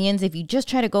millions, if you just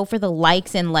try to go for the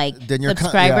likes and then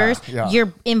subscribers,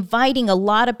 you're inviting a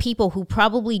lot of people who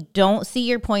probably don't see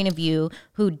your point of view,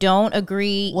 who don't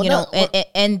agree,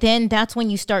 and then that's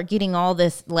when you start getting all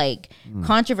this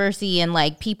controversy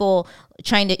and people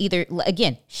trying to either,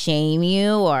 again, shame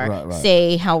you or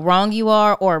say how wrong you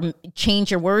are or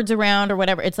change your words around or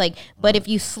whatever. It's but if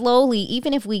you slowly,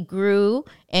 even if we grew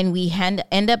and we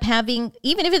end up having,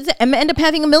 even if it's end up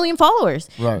having 1 million followers,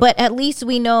 but at least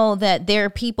we know that there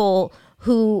are people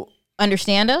who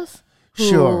understand us,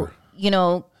 who,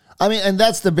 I mean, and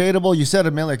that's debatable. You said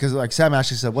 1 million because Sam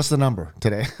actually said, what's the number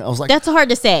today? I was like, that's hard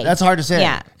to say. That's hard to say.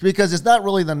 Yeah. Because it's not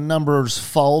really the number's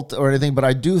fault or anything, but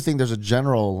I do think there's a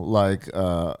general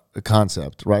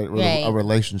concept, right? A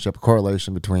relationship, a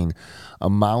correlation between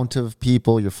amount of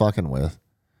people you're fucking with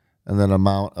and then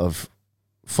amount of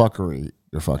fuckery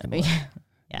you're fucking with.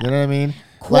 You know what I mean?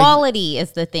 Quality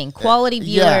is the thing. Quality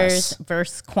viewers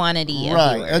versus quantity of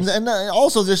viewers. And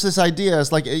also there's this idea,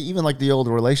 it's even the old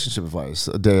relationship advice,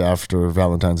 a day after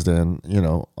Valentine's Day, and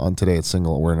on today it's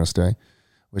Single Awareness Day,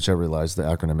 which I realized the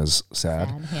acronym is SAD.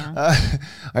 I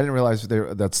didn't realize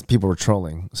that's people were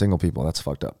trolling single people. That's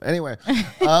fucked up. Anyway,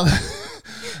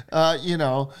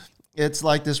 it's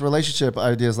like this relationship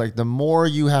idea is the more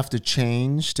you have to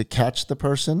change to catch the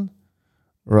person,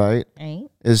 right,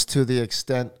 is to the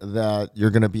extent that you're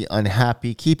going to be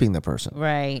unhappy keeping the person.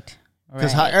 Right.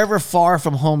 Because however far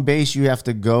from home base you have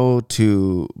to go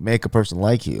to make a person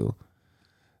like you,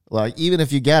 even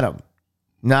if you get them,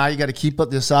 now you got to keep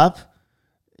this up.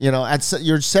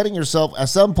 You're setting yourself, at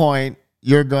some point,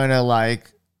 you're going to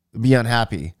be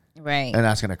unhappy. Right. And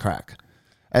that's going to crack.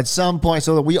 At some point,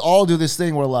 so that we all do this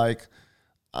thing where I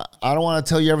don't want to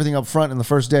tell you everything up front in the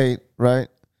first date, right?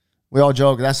 We all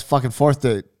joke, that's fucking 4th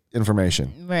date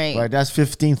information. Right. That's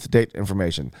 15th date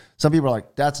information. Some people are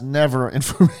like, that's never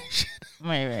information.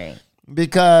 Right.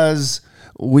 Because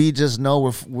we just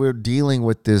know we're dealing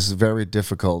with this very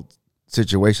difficult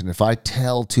situation. If I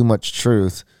tell too much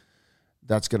truth,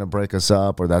 that's going to break us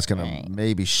up, or that's going to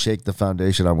maybe shake the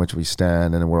foundation on which we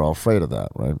stand, and we're all afraid of that,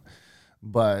 right?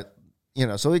 But,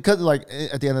 so because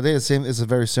at the end of the day, it's a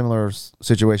very similar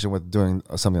situation with doing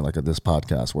something like this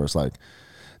podcast, where it's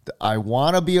I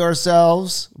want to be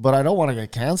ourselves, but I don't want to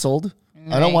get canceled.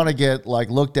 I don't want to get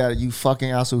looked at, you fucking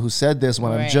asshole who said this,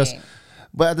 when I'm just,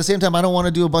 but at the same time, I don't want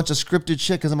to do a bunch of scripted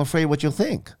shit because I'm afraid what you'll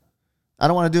think. I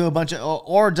don't want to do a bunch of,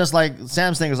 or just like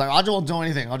Sam's thing is I just won't do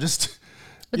anything. I'll just.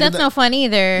 But that's no fun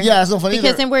either. Yeah, it's no fun either.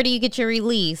 Because then where do you get your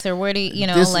release, or where do you,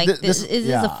 this is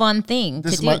a fun thing to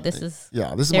do. This is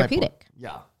therapeutic.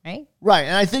 Right.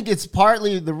 And I think it's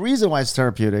partly the reason why it's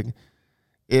therapeutic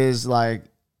is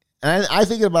and I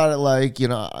think about it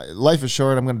life is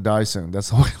short. I'm going to die soon.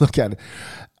 That's the way I look at it.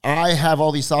 I have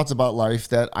all these thoughts about life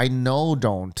that I know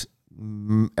don't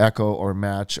echo or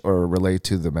match or relate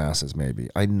to the masses. Maybe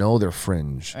I know they're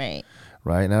fringe, Right.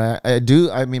 right? And I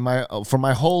do. I mean, for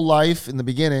my whole life in the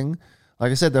beginning,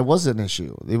 like I said, that was an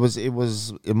issue. It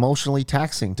was emotionally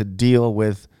taxing to deal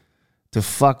with, to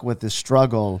fuck with the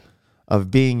struggle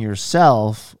of being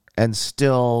yourself and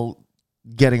still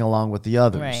getting along with the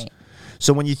others. Right.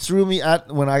 So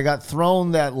when I got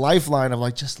thrown that lifeline of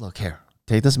like, just look here,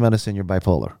 take this medicine, you're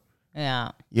bipolar. Yeah.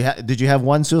 Did you have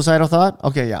one suicidal thought?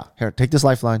 Okay, yeah. Here, take this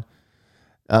lifeline.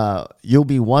 You'll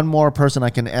be one more person I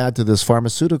can add to this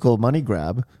pharmaceutical money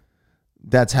grab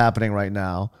that's happening right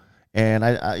now. And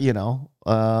I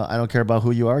don't care about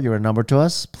who you are. You're a number to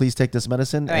us. Please take this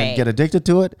medicine and get addicted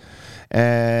to it.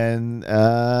 And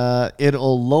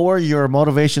it'll lower your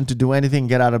motivation to do anything,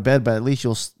 get out of bed, but at least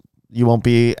you won't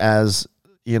be as,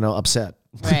 upset.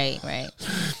 Right.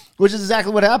 Which is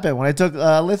exactly what happened when I took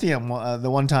lithium the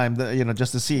one time,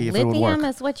 just to see if it would work. Lithium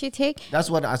is what you take? That's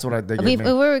what I think.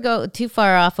 Before we go too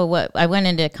far off of what I went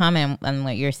into comment on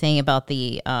what you're saying about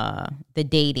the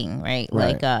dating, right?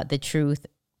 Like the truth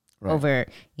over,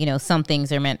 some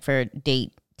things are meant for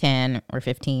date 10 or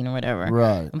 15 or whatever.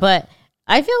 Right. But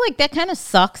I feel like that kind of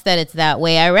sucks that it's that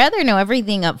way. I rather know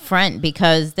everything up front,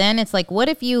 because then it's like, what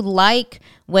if you like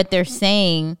what they're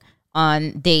saying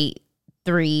on date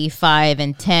 3, 5,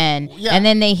 and 10, and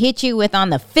then they hit you with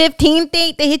on the 15th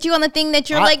date, they hit you on the thing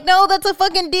that you're like, no, that's a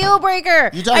fucking deal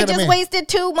breaker. I just wasted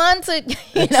 2 months. But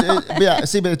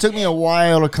it took me a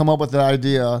while to come up with the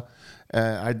idea,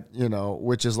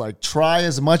 which is like, try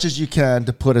as much as you can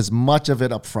to put as much of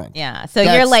it up front. Yeah. So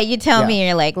you're like, you tell me,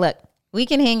 you're like, look, we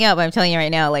can hang out, but I'm telling you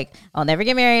right now, like, I'll never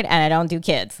get married and I don't do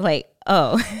kids. Like,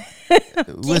 oh.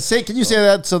 Can you say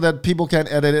that so that people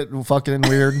can't edit it fucking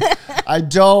weird? I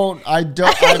don't want to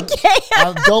have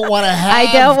I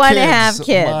don't want to have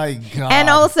kids. My God. And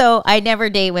also, I never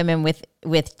date women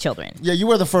with children. Yeah, you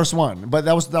were the first one, but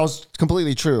that was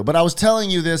completely true. But I was telling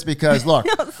you this because, look,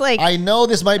 I know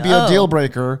this might be a deal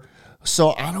breaker,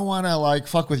 so I don't want to like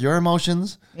fuck with your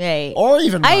emotions. Right. Or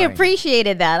even mine. I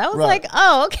appreciated that. I was like,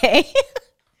 oh, okay.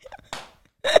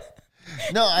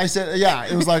 No, I said, yeah,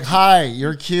 it was like, hi,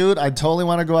 you're cute. I totally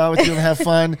want to go out with you and have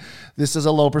fun. This is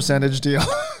a low percentage deal.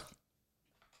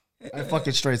 I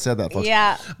fucking straight said that, folks.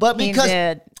 Yeah. But because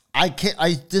it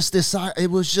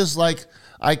was just like,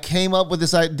 I came up with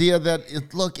this idea that,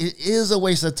 it is a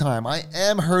waste of time. I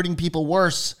am hurting people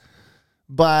worse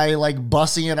by like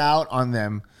bussing it out on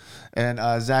them. And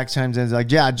Zach chimes in,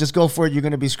 like, yeah, just go for it. You're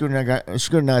going to be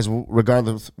scrutinized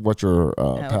regardless of what your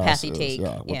path you take.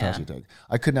 Yeah, what path you take.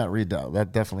 I could not read that.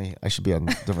 That definitely, I should be on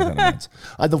different kind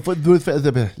of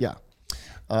notes. Yeah.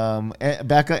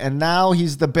 Becca, and now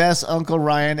he's the best Uncle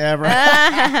Ryan ever.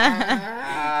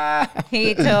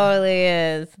 He totally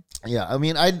is. Yeah, I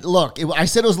mean, I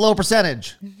said it was low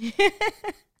percentage.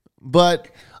 But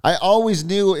I always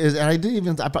knew and I didn't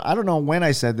even, I don't know when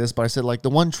I said this, but I said like the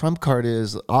one trump card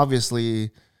is obviously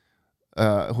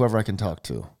whoever I can talk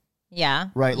to. Yeah.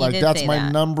 Right. Like that's my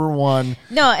number one.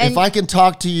 No. And if I can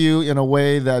talk to you in a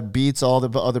way that beats all the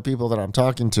other people that I'm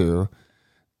talking to,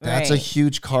 that's a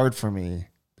huge card for me.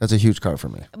 That's a huge card for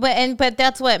me. But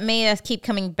that's what made us keep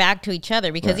coming back to each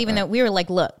other, because even though we were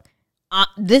like, look,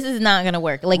 this is not going to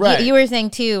work. Like you were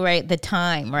saying too, right? The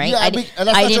time, right? Yeah, I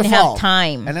didn't have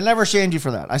time. And I never shamed you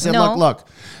for that. I said, look.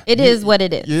 It is what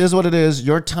it is. It is what it is.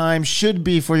 Your time should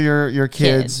be for your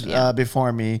kids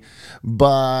before me.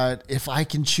 But if I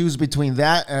can choose between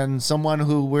that and someone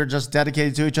who we're just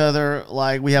dedicated to each other,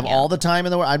 like we have all the time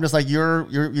in the world, I'm just like,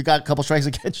 you got a couple strikes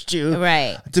against you.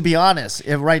 Right. To be honest,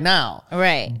 right now.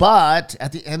 Right. But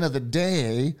at the end of the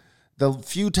day, the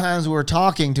few times we were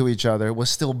talking to each other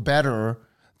was still better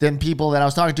than people that I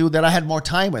was talking to that I had more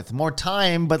time with. More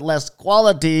time, but less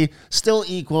quality still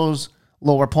equals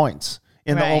lower points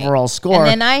in the overall score. And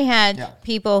then I had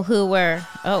people who were,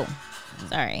 I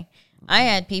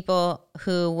had people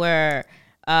who were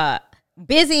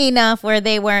busy enough where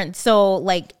they weren't so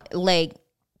like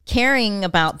caring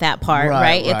about that part,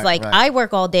 right? It's like, I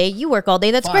work all day, you work all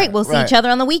day. That's great. We'll see each other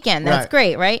on the weekend. That's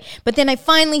great, right? But then I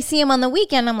finally see him on the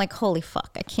weekend. I'm like, holy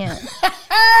fuck, I can't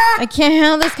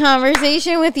have this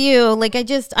conversation with you. Like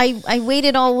I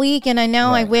waited all week, and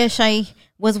I wish I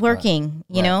was working,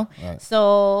 you know?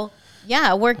 So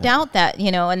yeah, it worked out that,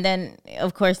 and then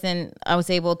of course, then I was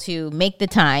able to make the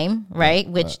time, right?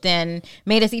 Which then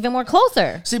made us even more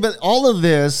closer. See, but all of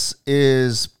this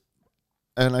is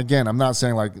and again, I'm not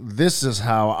saying like this is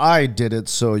how I did it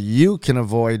so you can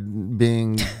avoid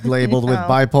being labeled with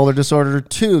bipolar disorder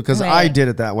too, because I did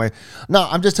it that way. No,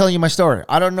 I'm just telling you my story.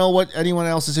 I don't know what anyone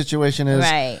else's situation is.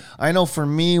 Right. I know for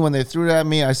me, when they threw it at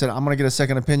me, I said, I'm going to get a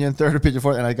second opinion, third opinion,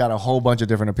 fourth, and I got a whole bunch of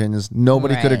different opinions.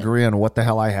 Nobody could agree on what the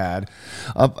hell I had.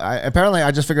 Apparently,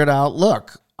 I just figured out,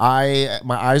 look, my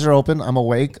eyes are open. I'm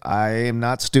awake. I am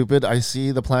not stupid. I see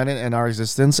the planet and our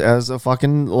existence as a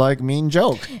fucking like mean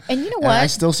joke. And you know what? And I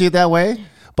still see it that way,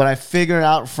 but I figured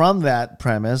out from that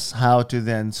premise how to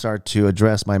then start to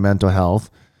address my mental health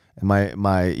and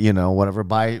my you know whatever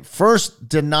by first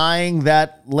denying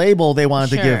that label they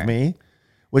wanted to give me,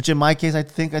 which in my case I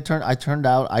think I turned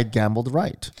out I gambled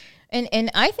right. And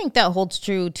I think that holds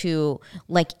true to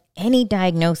like any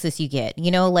diagnosis you get,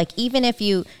 you know, like even if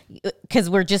you, because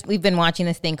we've been watching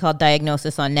this thing called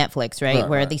Diagnosis on Netflix, right?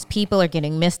 Where these people are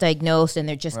getting misdiagnosed and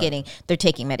they're just they're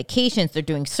taking medications, they're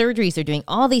doing surgeries, they're doing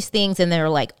all these things. And they're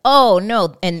like, oh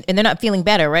no. And they're not feeling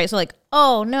better, right? So like,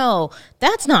 oh no,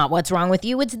 that's not what's wrong with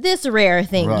you. It's this rare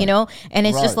thing, you know? And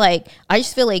it's just like, I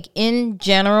just feel like in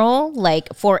general,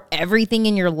 like for everything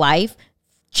in your life,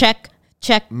 check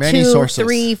many 2, sources.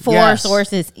 3, 4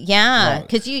 sources. Yeah.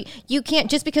 Because you can't,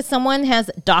 just because someone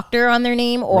has doctor on their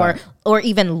name or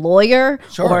even lawyer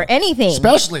or anything.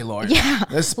 Especially lawyer. Yeah.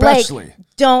 Especially. Like,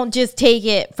 don't just take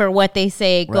it for what they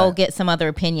say. Go get some other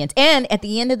opinions. And at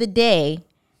the end of the day,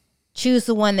 choose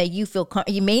the one that you feel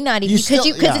you may not even,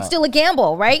 because it's still a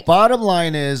gamble, right? Bottom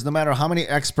line is, no matter how many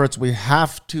experts we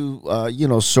have to,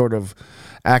 sort of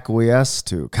acquiesce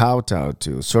to, kowtow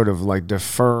to, sort of like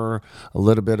defer a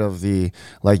little bit of the,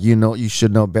 like, you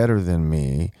should know better than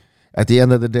me. At the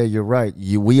end of the day, you're right.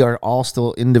 We are all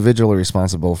still individually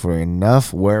responsible for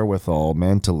enough wherewithal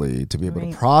mentally to be able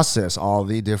to process all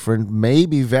the different,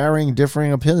 maybe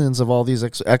differing opinions of all these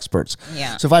experts.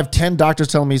 Yeah. So if I have 10 doctors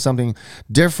telling me something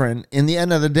different, in the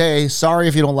end of the day, sorry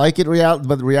if you don't like it,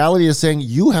 but the reality is saying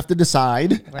you have to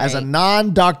decide as a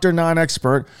non-doctor,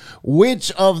 non-expert,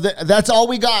 which of that's all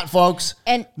we got, folks.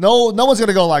 And no one's going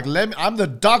to go like, I'm the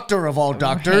doctor of all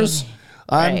doctors.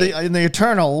 I'm in the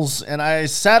Eternals, and I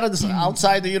sat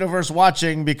outside the universe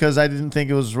watching because I didn't think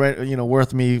it was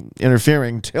worth me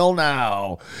interfering till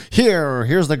now.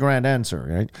 Here's the grand answer,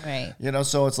 right? Right.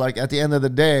 So it's like at the end of the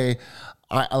day,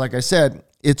 like I said,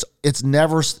 it's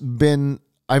never been.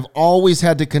 I've always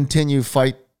had to continue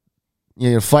fighting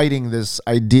this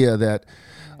idea that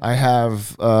I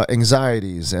have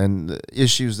anxieties and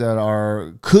issues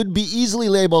that could be easily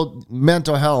labeled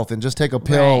mental health, and just take a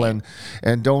pill and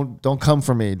don't come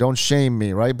for me, don't shame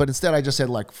me, right? But instead, I just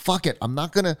said like, fuck it, I'm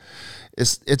not gonna.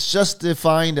 It's just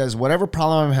defined as whatever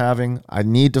problem I'm having. I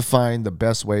need to find the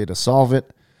best way to solve it.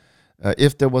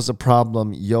 If there was a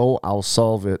problem, I'll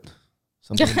solve it.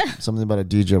 Something about a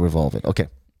DJ Revolve it. Okay.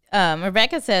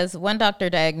 Rebecca says, one doctor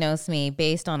diagnosed me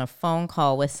based on a phone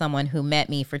call with someone who met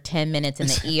me for 10 minutes in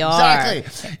the ER.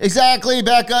 Exactly,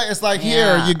 Becca. It's like,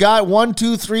 here, you got 1,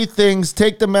 2, 3 things.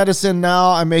 Take the medicine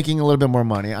now. I'm making a little bit more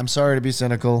money. I'm sorry to be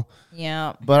cynical.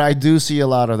 Yeah. But I do see a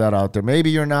lot of that out there. Maybe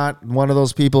you're not one of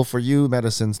those people. For you,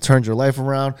 medicine's turned your life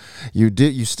around.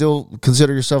 You still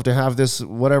consider yourself to have this,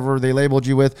 whatever they labeled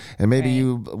you with, and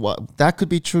maybe that could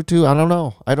be true too. I don't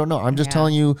know. I'm just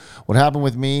telling you what happened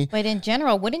with me. But in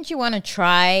general, wouldn't you want to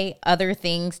try other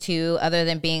things too, other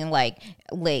than being like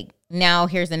now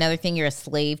here's another thing you're a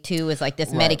slave to, is like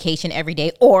this medication every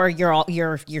day, or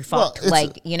you're fucked.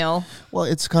 Well,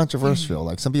 it's controversial.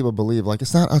 Like, some people believe like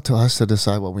it's not up to us to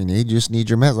decide what we need. You just need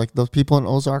your meds. Like those people in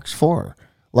Ozarks 4.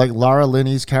 Like Laura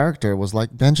Linney's character was like,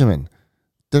 Benjamin,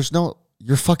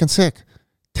 you're fucking sick.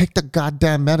 Take the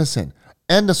goddamn medicine.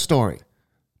 End of story.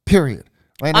 Period.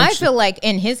 Right? I feel like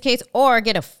in his case, or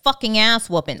get a fucking ass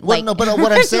whooping. Well, no, but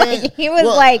what I'm saying, he was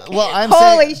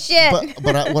holy shit.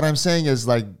 But what I'm saying is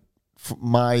like,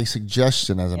 my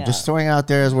suggestion, as I'm just throwing out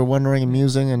there, as we're wondering and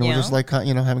musing, and we're just like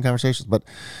having conversations. But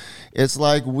it's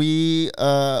like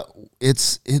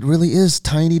it really is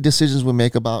tiny decisions we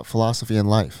make about philosophy and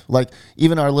life. Like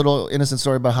even our little innocent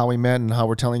story about how we met and how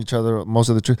we're telling each other most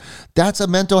of the truth. That's a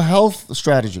mental health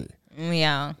strategy.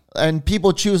 Yeah. And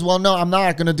people choose, well, no, I'm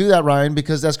not going to do that, Ryan,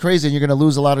 because that's crazy and you're going to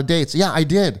lose a lot of dates. Yeah, I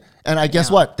did. And I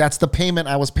guess what? That's the payment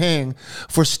I was paying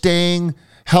for staying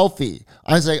healthy.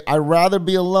 I was like, I'd rather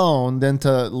be alone than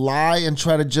to lie and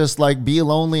try to just like be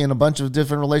lonely in a bunch of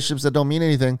different relationships that don't mean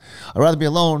anything. I'd rather be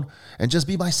alone and just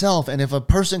be myself. And if a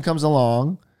person comes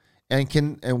along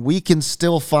and we can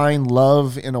still find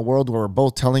love in a world where we're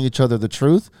both telling each other the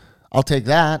truth, I'll take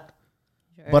that.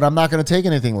 Sure. But I'm not going to take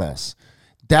anything less.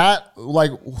 That,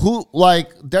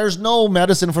 there's no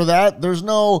medicine for that. There's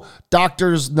no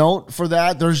doctor's note for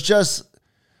that. There's just,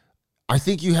 I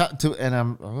think you have to, and I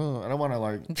don't want to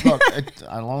like, look,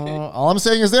 all I'm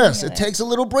saying is this, it takes a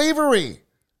little bravery.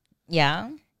 Yeah.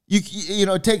 You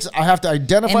know, it takes, I have to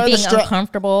identify and being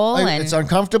uncomfortable. It's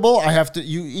uncomfortable. I have to,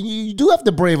 you do have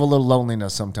to brave a little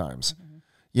loneliness sometimes,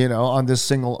 you know, on this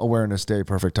Single Awareness Day,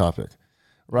 perfect topic,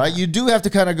 right? Yeah. You do have to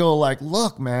kind of go like,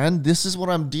 look, man, this is what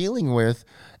I'm dealing with.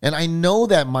 And I know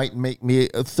that might make me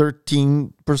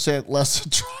 13% less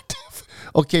attractive.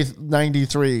 Okay,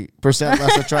 93%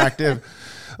 less attractive.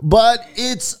 But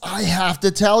I have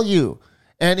to tell you.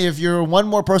 And if you're one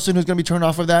more person who's going to be turned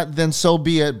off of that, then so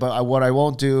be it. But what I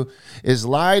won't do is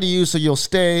lie to you so you'll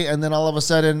stay. And then all of a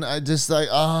sudden, I just like,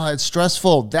 it's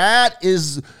stressful. That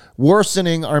is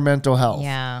worsening our mental health.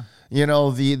 Yeah. You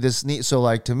know, so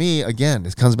like to me, again,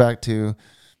 it comes back to,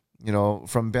 you know,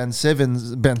 from Ben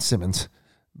Simmons,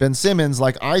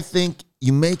 like, I think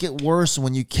you make it worse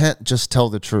when you can't just tell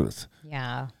the truth.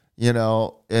 Yeah. You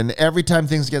know, and every time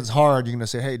things gets hard, you're going to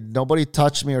say, hey, nobody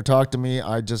touched me or talked to me.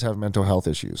 I just have mental health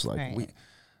issues. Like, right.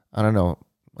 I don't know.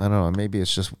 Maybe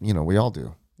it's just, you know, we all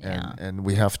do. Yeah. And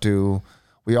we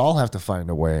all have to find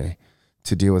a way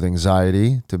to deal with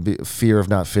anxiety, fear of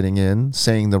not fitting in,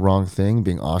 saying the wrong thing,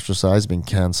 being ostracized, being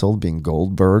canceled, being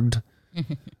Goldberged,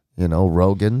 you know,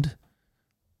 Roganed,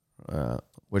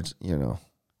 which, you know.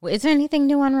 Is there anything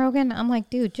new on Rogan? I'm like,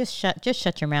 dude, just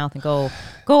shut your mouth and go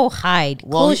hide.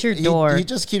 Well, close your door. He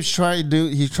just keeps tries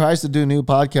to do new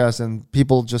podcasts, and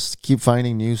people just keep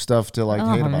finding new stuff to like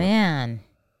hate about.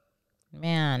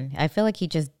 Man, I feel like he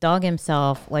just dug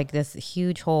himself like this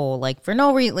huge hole, like for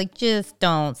no reason. Like, just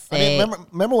don't say. I mean,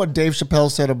 remember what Dave Chappelle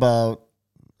said about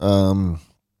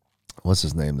what's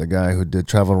his name? The guy who did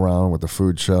Travel Around with the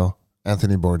food show,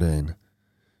 Anthony Bourdain,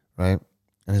 right?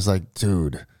 And he's like,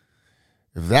 dude,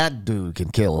 if that dude can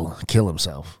kill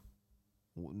himself,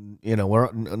 you know,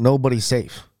 nobody's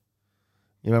safe.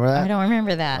 You remember that? I don't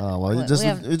remember that. Oh, well, just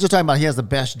talking about he has the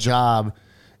best job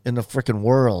in the freaking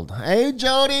world. Hey,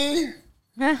 Jody.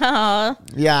 Oh,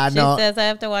 yeah, she no. says I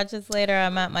have to watch this later.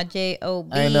 I'm at my job.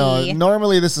 I know.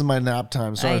 Normally, this is my nap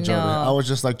time. Sorry, Jody. know. I was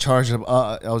just like charged up.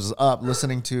 I was up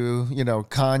listening to, you know,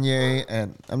 Kanye,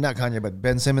 and I'm not Kanye, but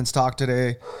Ben Simmons talk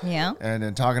today. Yeah. And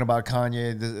then talking about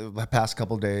Kanye the past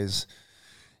couple of days.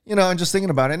 You know, and just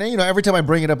thinking about it. And, you know, every time I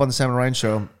bring it up on the Sam and Ryan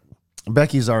show,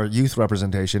 Becky's our youth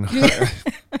representation. And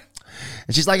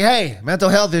she's like, hey, mental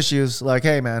health issues. Like,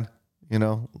 hey, man, you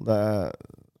know,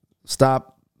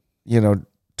 stop, you know,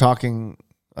 talking,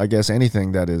 I guess,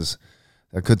 anything that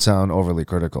could sound overly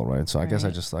critical, right? So I guess I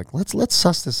just like, let's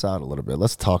suss this out a little bit.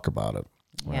 Let's talk about it.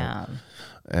 Right? Yeah.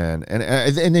 And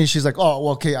then she's like, oh,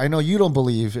 well, okay, I know you don't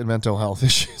believe in mental health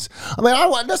issues. I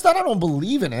mean, that's not, I don't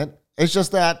believe in it. It's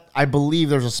just that I believe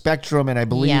there's a spectrum, and I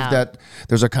believe that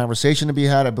there's a conversation to be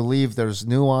had. I believe there's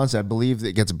nuance. I believe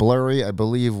it gets blurry. I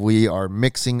believe we are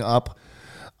mixing up.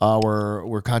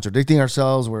 We're contradicting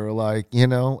ourselves. We're like, you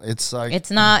know, it's like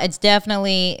it's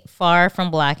definitely far from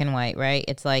black and white, right?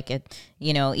 It's like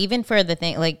you know, even for the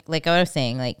thing, like I was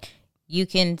saying, like, you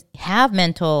can have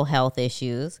mental health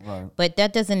issues, right, but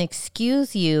that doesn't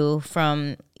excuse you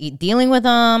from dealing with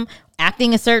them,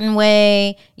 acting a certain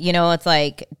way. You know, it's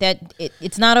like that.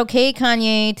 It's not okay,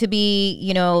 Kanye, to be,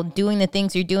 you know, doing the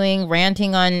things you're doing,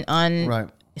 ranting on right,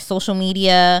 social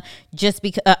media, just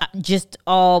because, just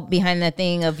all behind the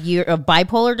thing of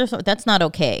bipolar disorder. That's not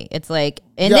okay. It's like,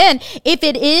 and then if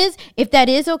that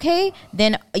is okay,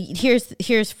 then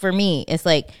here's for me. It's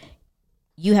like,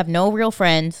 you have no real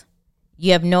friends.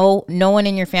 You have no one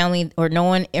in your family or no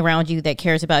one around you that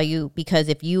cares about you,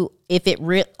 because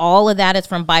all of that is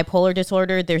from bipolar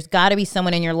disorder, there's got to be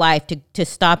someone in your life to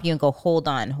stop you and go, hold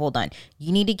on.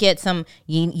 You need to get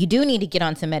you do need to get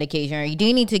on some medication, or you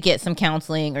do need to get some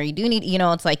counseling, or you do need, you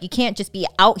know, it's like, you can't just be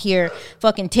out here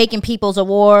fucking taking people's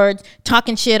awards,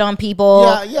 talking shit on people.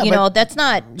 Yeah, you know, that's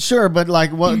not. Sure, but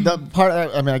like what the part,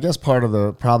 I mean, I guess part of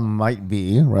the problem might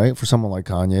be, right, for someone like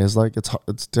Kanye, is like,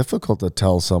 it's difficult to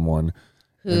tell someone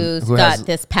who got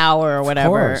this power or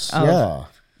whatever. Of course, yeah,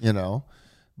 you know,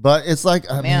 but it's like,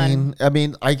 I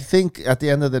mean, I think at the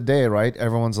end of the day, right,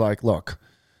 everyone's like, look,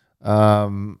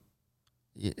 you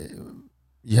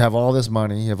have all this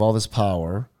money, you have all this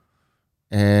power,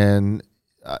 and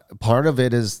part of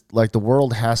it is like, the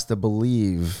world has to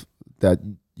believe that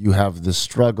you have this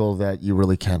struggle that you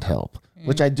really can't help,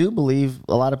 which I do believe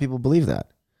a lot of people believe that,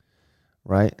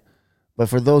 right? But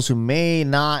for those who may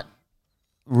not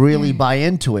really buy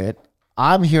into it,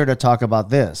 I'm here to talk about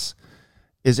this.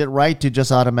 Is it right to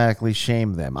just automatically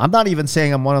shame them? I'm not even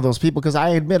saying I'm one of those people, because I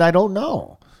admit I don't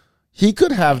know. He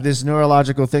could have this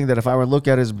neurological thing that if I were to look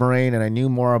at his brain and I knew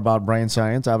more about brain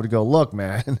science, I would go, look,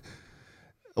 man,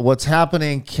 what's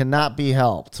happening cannot be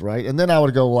helped, right? And then I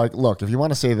would go like, look, if you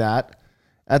want to say that,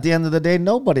 at the end of the day,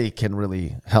 nobody can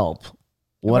really help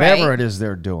whatever it is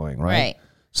they're doing, right?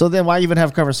 So then why even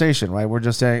have conversation, right? We're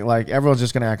just saying like everyone's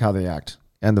just going to act how they act.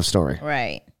 End of story.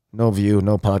 Right. No view,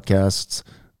 no podcasts,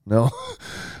 no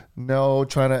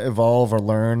trying to evolve or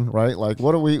learn, right? Like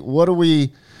what do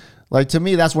we like, to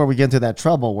me, that's where we get into that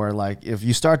trouble where like if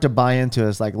you start to buy into it,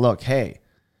 it's like, look, hey,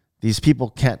 these people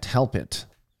can't help it.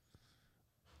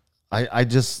 I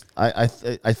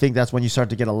think that's when you start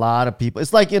to get a lot of people.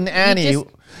 It's like in Annie,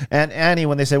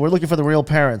 when they say we're looking for the real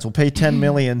parents, we'll pay $10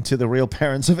 million to the real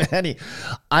parents of Annie.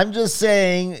 I'm just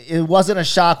saying it wasn't a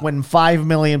shock when 5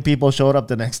 million people showed up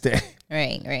the next day.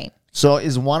 Right. So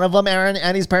is one of them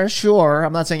Annie's parents? Sure.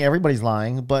 I'm not saying everybody's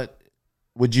lying, but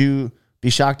would you be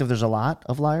shocked if there's a lot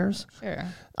of liars? Sure.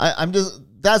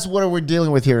 That's what we're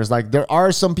dealing with here. Is like there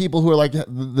are some people who are like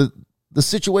the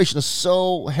situation is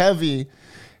so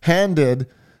heavy-handed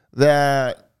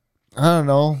that I don't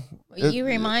know. You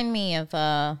remind me of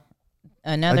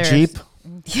another a Jeep.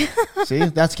 See,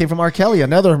 that came from R. Kelly,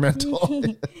 another mental.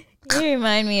 You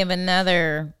remind me of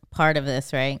another part of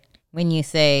this, right? When you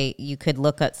say you could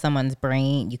look at someone's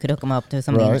brain, you could hook them up to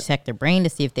something to check their brain to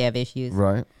see if they have issues.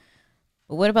 Right.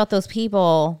 But what about those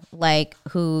people like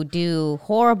who do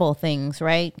horrible things,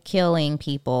 right? Killing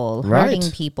people,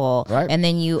 hurting people, and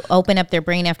then you open up their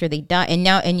brain after they die,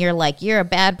 and you're like, you're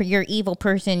evil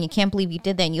person. You can't believe you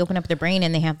did that. And you open up their brain,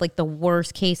 and they have like the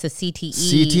worst case of CTE.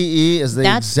 CTE is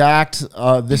the exact.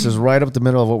 This is right up the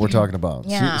middle of what we're talking about.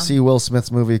 Yeah. See Will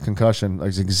Smith's movie Concussion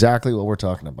is exactly what we're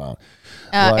talking about.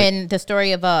 And the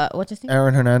story of what's his name?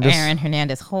 Aaron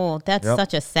Hernandez. That's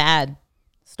such a sad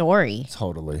story.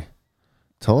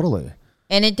 Totally.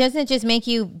 And it doesn't just make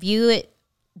you view it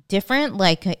different.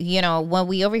 Like, when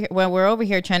we're over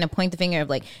here trying to point the finger of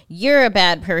like, you're a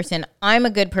bad person. I'm a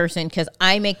good person because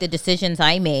I make the decisions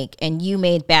I make and you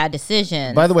made bad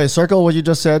decisions. By the way, circle what you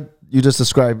just said. You just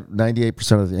described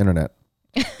 98% of the internet.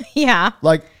 Yeah.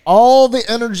 Like all the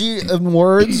energy and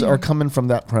words are coming from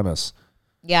that premise.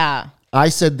 Yeah. I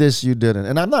said this, you didn't.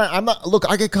 And I'm not, look,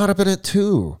 I get caught up in it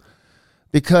too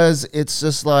because it's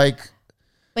just like,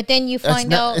 but then you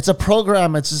find out it's a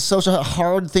program. It's just such a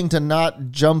hard thing to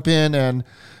not jump in and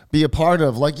be a part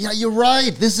of. Like, yeah, you're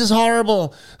right. This is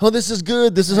horrible. Oh, this is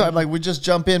good. This is like we just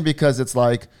jump in because it's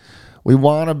like we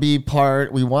want to be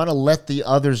part. We want to let the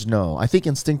others know. I think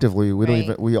instinctively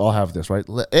we all have this, right?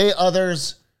 Hey,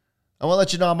 others, I want to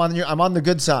let you know I'm on the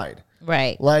good side,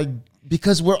 right? Like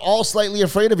because we're all slightly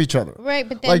afraid of each other, right?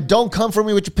 But then, like, don't come for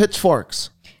me with your pitchforks.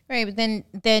 Right, but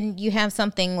then you have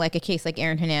something like a case like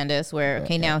Aaron Hernandez where,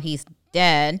 now he's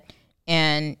dead,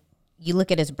 and you look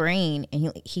at his brain,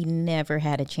 and he never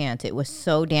had a chance. It was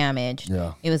so damaged.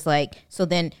 Yeah. It was like, so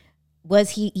then,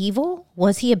 was he evil?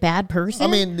 Was he a bad person? I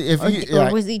mean,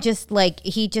 or was he just like,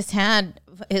 he just had,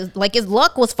 his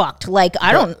luck was fucked. Like,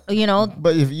 I don't.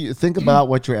 But if you think about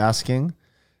what you're asking,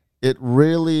 it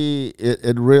really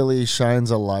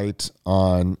shines a light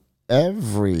on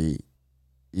every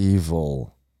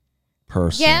evil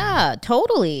person. Yeah,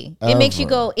 totally. It makes you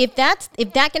go, if that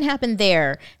can happen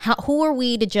there, who are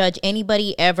we to judge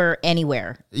anybody ever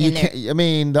anywhere? You can't. I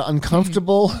mean, the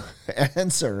uncomfortable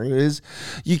answer is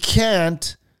you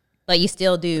can't. But you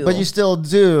still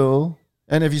do.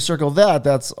 And if you circle that,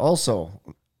 that's also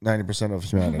 90% of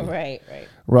humanity.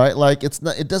 Right. Like it's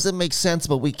not. It doesn't make sense,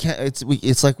 but we can't.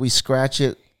 It's like we scratch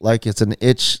it like it's an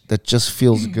itch that just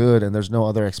feels good, and there's no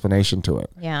other explanation to it.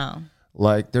 Yeah.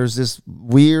 Like there's this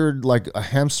weird, like a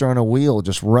hamster on a wheel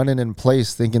just running in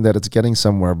place thinking that it's getting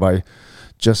somewhere by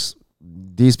just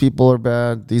these people are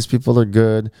bad, these people are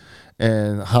good,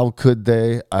 and how could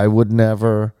they? I would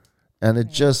never. And it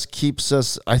just keeps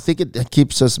us, I think it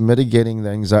keeps us mitigating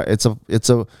the anxiety.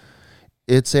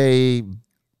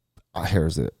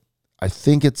 Here's it. I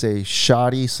think it's a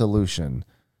shoddy solution.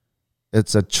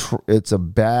 It's a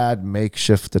bad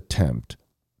makeshift attempt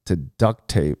to duct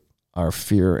tape our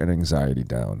fear and anxiety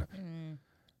down.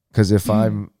 Because if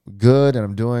I'm good and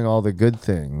I'm doing all the good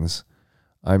things,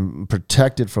 I'm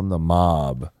protected from the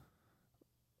mob,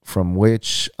 from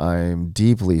which I'm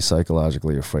deeply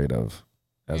psychologically afraid of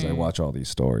as I watch all these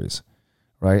stories,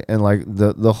 right? And like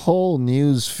the whole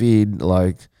news feed,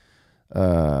 like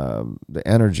the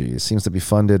energy seems to be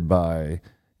funded by,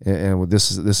 and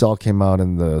this all came out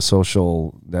in the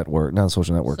Social Dilemma.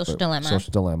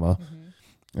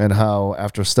 And how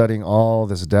after studying all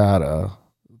this data,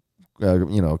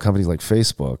 companies like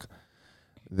Facebook,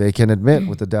 they can admit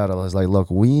with the data is like, look,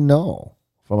 we know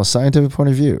from a scientific point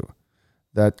of view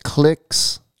that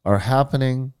clicks are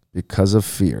happening because of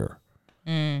fear.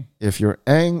 If you're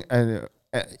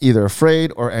either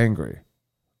afraid or angry,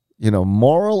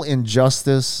 moral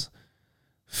injustice,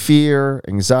 fear,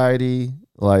 anxiety,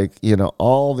 like,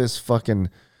 all this fucking,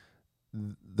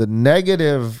 the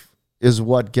negative is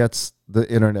what gets the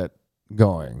internet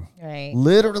going. Right.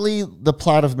 Literally the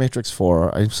plot of Matrix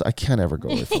 4. I can't ever go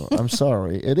away from it. I'm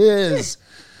sorry. It is.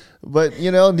 But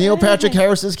Neil Patrick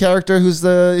Harris's character, who's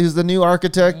the new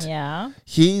architect, yeah,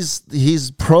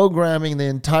 he's programming the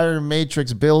entire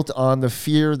Matrix built on the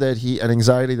fear and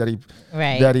anxiety that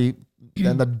he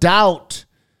and the doubt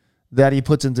that he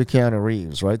puts into Keanu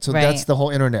Reeves, right? So that's the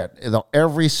whole internet.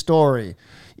 Every story,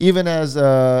 even as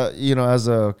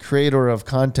a creator of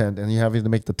content, and you having to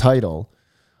make the title,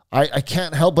 I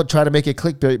can't help but try to make it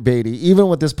clickbaity. Even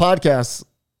with this podcast,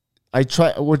 I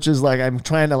try, which is like I'm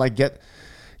trying to like get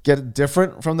it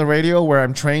different from the radio, where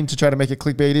I'm trained to try to make it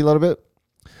clickbaity a little bit.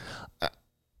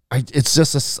 It's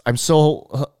just I'm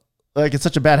so like, it's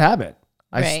such a bad habit.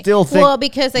 I still think,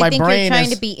 because I think you're trying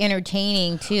to be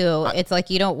entertaining too. It's like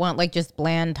you don't want like just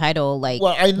bland title. Like,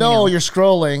 well, I know you're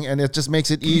scrolling, and it just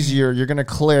makes it easier. You're gonna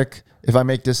click if I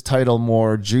make this title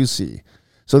more juicy.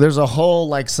 So there's a whole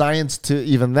like science to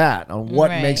even that on what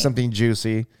makes something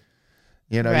juicy.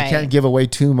 You can't give away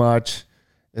too much.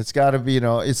 It's got to be,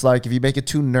 it's like if you make it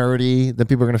too nerdy, then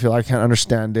people are going to feel I can't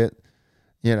understand it,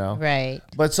 Right.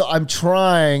 But so I'm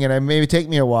trying, and it may take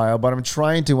me a while, but I'm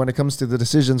trying to, when it comes to the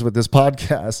decisions with this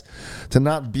podcast, to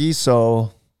not be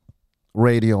so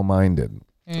radio-minded.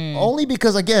 Only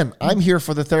because, again, I'm here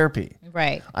for the therapy.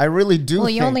 Right. I really do Well,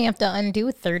 you only have to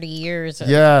undo 30 years of,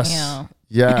 Yes.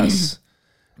 Yes.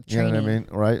 You know what I mean?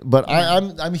 Right. But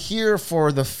I'm here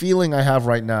for the feeling I have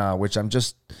right now, which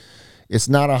it's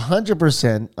not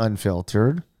 100%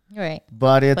 unfiltered. Right.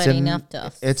 But it's enough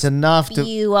to it's enough to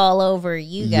spew all over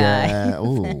you guys. Yeah.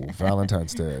 Ooh,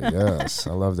 Valentine's Day. Yes.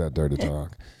 I love that dirty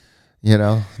talk.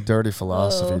 Dirty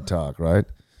philosophy talk, right?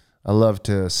 I love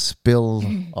to spill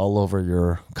all over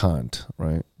your Kant,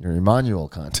 right? Your Immanuel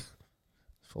Kant,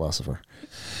 philosopher.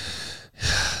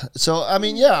 So, I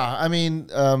mean, I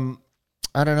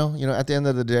don't know. At the end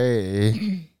of the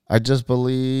day, I just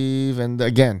believe, and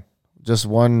again, just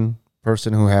one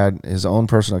person who had his own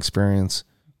personal experience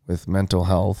with mental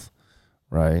health,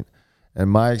 right? And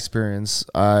my experience,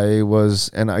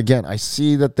 and again, I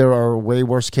see that there are way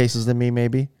worse cases than me,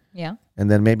 maybe. Yeah. And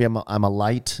then maybe I'm a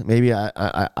light. Maybe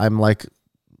I'm like,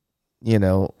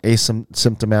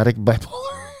 asymptomatic bipolar.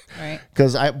 Right.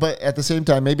 But at the same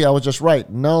time, maybe I was just right.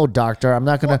 No, doctor, I'm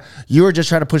not going to, you were just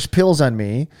trying to push pills on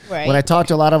me. Right. When I talked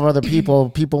to a lot of other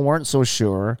people weren't so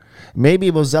sure. Maybe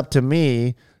it was up to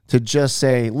me to just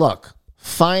say, look,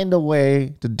 find a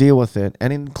way to deal with it,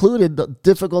 and included the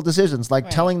difficult decisions, like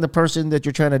telling the person that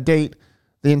you're trying to date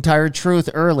the entire truth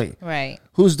early. Right.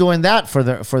 Who's doing that for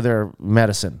their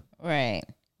medicine? Right.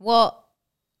 Well,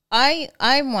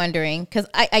 I'm wondering, because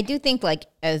I do think like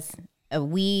as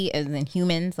in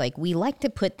humans, like we like to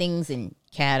put things in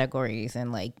categories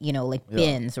and like,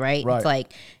 bins, right? It's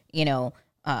like,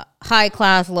 high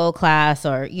class, low class,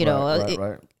 or,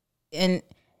 Right. And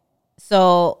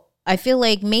so I feel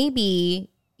like maybe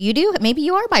you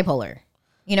are bipolar,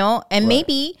 and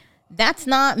maybe that's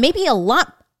not, maybe a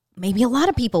lot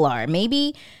of people are,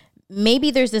 maybe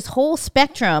there's this whole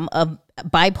spectrum of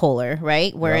bipolar,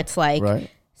 right? Where it's like,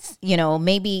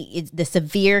 maybe it's the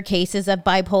severe cases of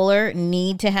bipolar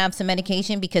need to have some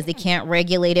medication because they can't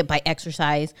regulate it by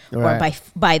exercise or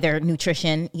by their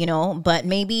nutrition, but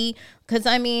maybe, because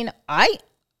I mean,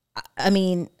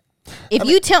 if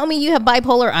you tell me you have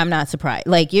bipolar, I'm not surprised.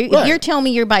 Like if you're telling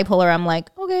me you're bipolar, I'm like,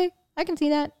 okay, I can see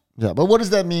that. Yeah, but what does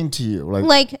that mean to you?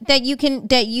 Like that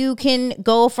you can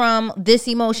go from this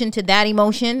emotion to that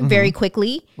emotion very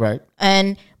quickly. Right.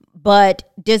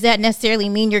 But does that necessarily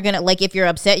mean you're going to, like, if you're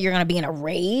upset, you're going to be in a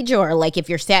rage, or like if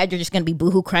you're sad, you're just going to be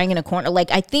boohoo crying in a corner? Like,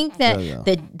 I think that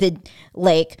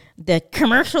the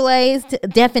commercialized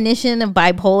definition of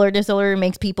bipolar disorder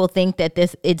makes people think that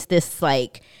it's this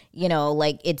like,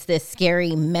 it's this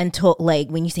scary mental, like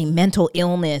when you say mental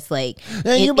illness, like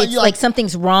it's like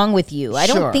something's wrong with you. I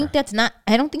don't think that's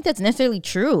necessarily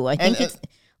true. I think it's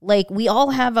like we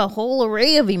all have a whole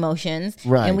array of emotions,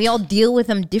 and we all deal with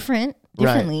them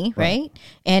differently, right?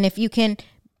 And if you can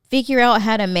figure out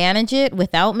how to manage it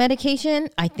without medication,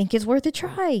 I think it's worth a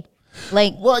try.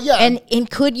 Like, and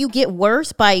could you get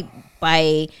worse by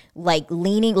like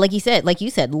leaning, like you said,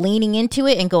 leaning into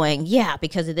it and going, yeah,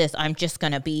 because of this, I'm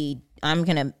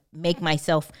gonna make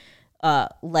myself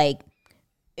the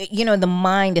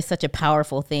mind is such a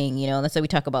powerful thing, that's why we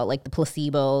talk about like the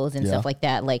placebos and stuff like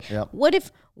that. Like, what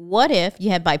if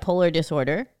you had bipolar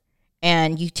disorder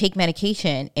and you take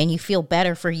medication and you feel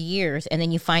better for years, and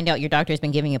then you find out your doctor has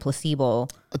been giving you a placebo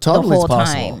the whole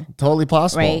time? Totally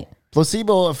possible. Right.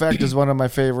 Placebo effect is one of my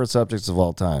favorite subjects of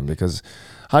all time because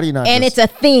how do you not? And it's a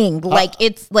thing. Like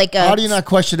it's like a. How do you not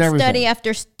question everything? Study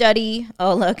after study.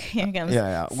 Oh look, here it comes.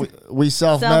 Yeah. We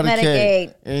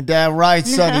self-medicate. Ain't that right,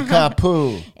 Sonny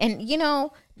Kapu? And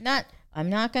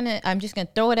I'm just gonna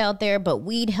throw it out there, but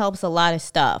weed helps a lot of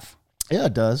stuff. Yeah,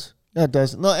 it does. Yeah, it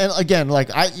does. No, and again,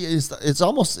 like it's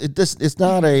almost it's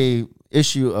not a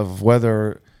issue of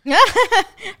whether.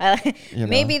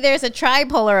 Maybe there's a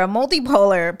tripolar, a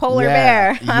multipolar, polar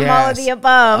bear. I'm all of the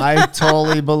above. I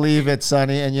totally believe it,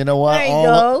 Sonny. And you know what? There you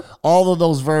go. All of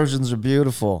those versions are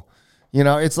beautiful.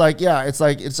 It's like,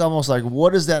 it's almost like,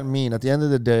 what does that mean at the end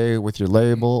of the day with your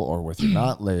label or with your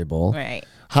not label? Right.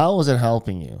 How is it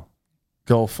helping you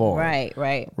go forward?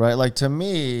 Right. Like to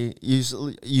me,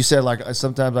 you said like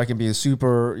sometimes I can be a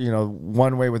super,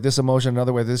 one way with this emotion,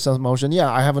 another way with this emotion.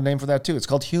 Yeah, I have a name for that too. It's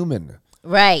called human.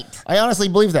 Right. I honestly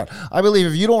believe that. I believe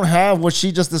if you don't have what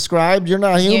she just described, you're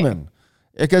not human.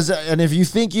 And if you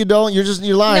think you don't, you're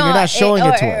lying. You're not showing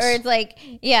it to us. Or it's like,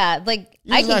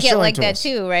 I can get like that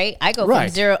too, right? I go from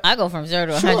zero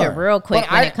to 100 real quick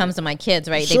when it comes to my kids,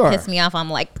 right? They piss me off. I'm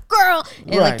like, girl,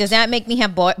 and like, does that make me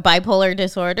have bipolar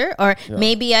disorder? Or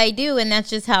maybe I do, and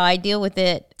that's just how I deal with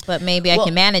it. But maybe I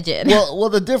can manage it. Well,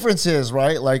 the difference is,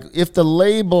 right? Like if the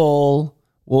label,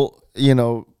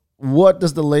 what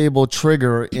does the label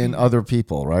trigger in other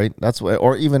people, right? That's what,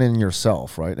 or even in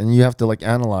yourself, right? And you have to like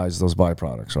analyze those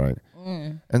byproducts, right?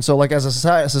 And so like as a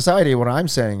society, what I'm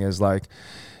saying is like,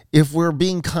 if we're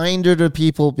being kinder to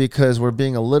people because we're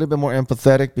being a little bit more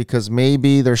empathetic because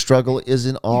maybe their struggle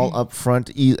isn't all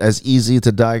upfront as easy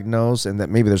to diagnose and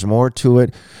that maybe there's more to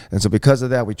it. And so because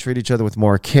of that, we treat each other with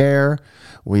more care.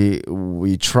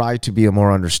 We try to be a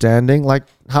more understanding. Like,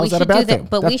 how's that a bad thing?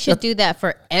 But we should do that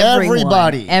for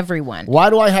everybody. Everyone. Why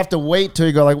do I have to wait till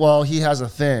you go like, well, he has a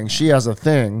thing, she has a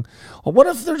thing? Well, what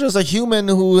if they're just a human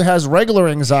who has regular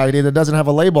anxiety that doesn't have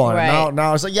a label on it?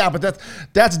 Now it's like, yeah, but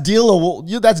that's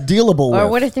dealable. That's dealable with. Or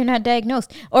what if they're not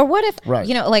diagnosed? Or what if,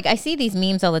 like I see these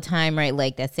memes all the time, right?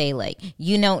 Like that say like,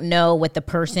 you don't know what the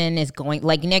person is going,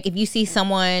 like Nick, if you see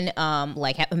someone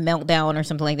like have a meltdown or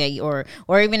something like that,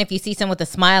 or even if you see someone with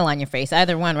a smile on your face,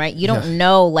 either one, right? You don't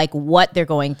know like what they're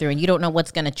going through and you don't know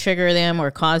what's going to trigger them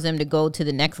or cause them to go to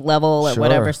the next level or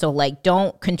whatever. So like,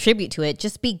 don't contribute to it.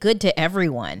 Just be good to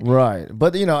everyone. Right.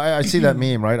 But, I see that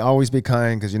meme, right? Always be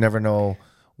kind because you never know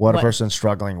what a person's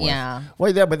struggling with. Yeah.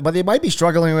 Well, yeah, but they might be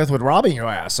struggling with robbing your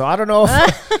ass. So I don't know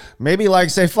if maybe like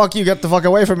say, fuck you, get the fuck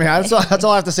away from me. That's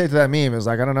all I have to say to that meme is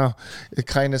like, I don't know.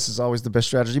 Kindness is always the best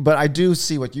strategy. But I do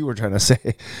see what you were trying to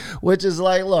say, which is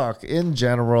like, look, in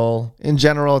general,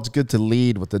 it's good to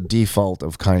lead with the default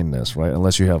of kindness, right?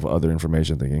 Unless you have other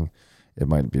information thinking it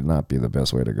might not be the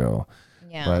best way to go.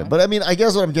 Yeah. But I mean, I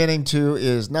guess what I'm getting to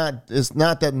is not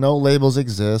that no labels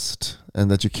exist and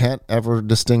that you can't ever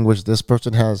distinguish this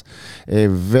person has a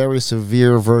very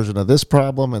severe version of this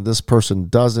problem and this person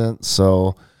doesn't.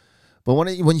 So, but when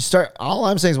you start, all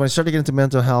I'm saying is when you start to get into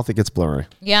mental health, it gets blurry.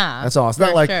 Yeah, that's all. It's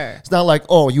not like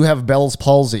oh, you have Bell's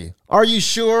palsy. Are you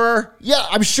sure? Yeah,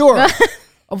 I'm sure.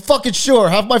 I'm fucking sure.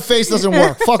 Half my face doesn't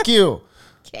work. Fuck you.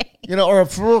 Okay. Or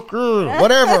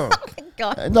whatever.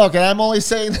 Look, and I'm only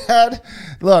saying that.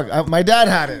 Look, my dad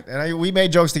had it, and we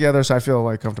made jokes together, so I feel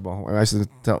like comfortable. I should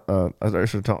talk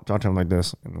to him like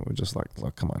this, and we're just like,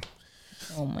 look, come on.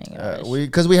 Oh my gosh.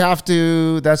 Because we have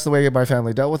to. That's the way my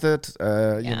family dealt with it.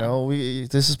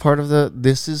 This is part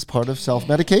of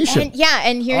self-medication.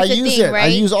 And here's the thing, right? I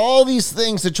use all these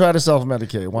things to try to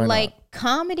self-medicate. Why not? Like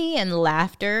comedy and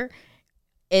laughter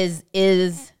is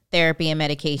therapy and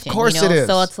medication. Of course it is.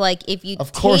 So it's like if you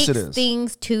take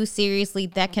things too seriously,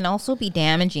 that can also be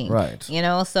damaging. Right.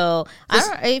 So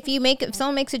if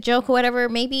someone makes a joke or whatever,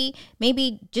 maybe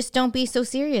just don't be so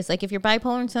serious. Like if you're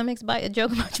bipolar and someone makes a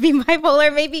joke about you being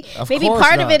bipolar, maybe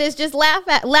part of it is just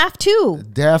laugh too.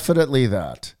 Definitely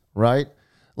that. Right.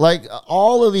 Like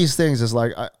all of these things is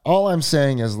like, all I'm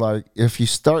saying is like, if you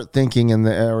start thinking in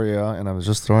the area, and I was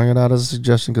just throwing it out as a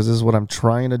suggestion because this is what I'm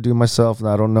trying to do myself, and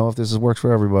I don't know if this works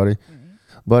for everybody,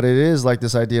 but it is like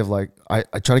this idea of like, I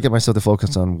try to get myself to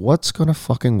focus on what's going to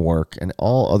fucking work and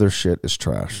all other shit is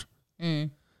trash.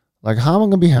 Like how am I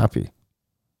going to be happy?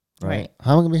 Right.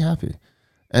 How am I going to be happy?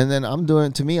 And then I'm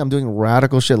doing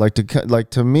radical shit. Like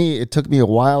to me, it took me a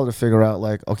while to figure out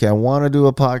like, okay, I want to do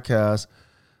a podcast,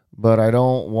 but I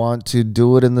don't want to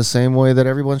do it in the same way that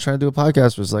everyone's trying to do a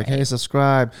podcast. It's like, hey,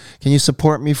 subscribe. Can you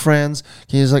support me, friends?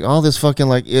 Can you just like all this fucking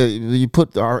like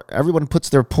everyone puts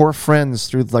their poor friends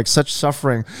through like such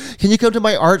suffering. Can you come to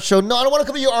my art show? No, I don't want to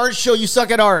come to your art show. You suck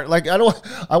at art. Like I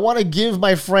want to give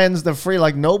my friends the free.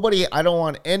 Like I don't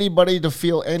want anybody to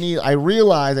feel any. I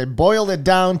realize I boiled it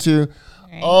down to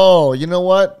Right. Oh, you know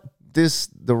what?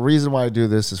 The reason why I do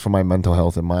this is for my mental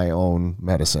health and my own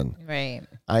medicine. Right.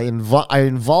 I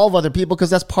involve other people because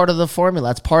that's part of the formula.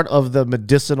 That's part of the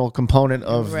medicinal component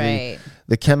of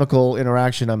the chemical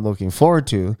interaction I'm looking forward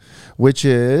to, which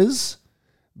is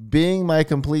being my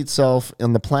complete self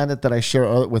in the planet that I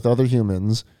share with other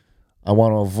humans. I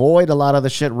want to avoid a lot of the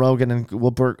shit Rogan and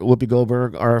Whoopi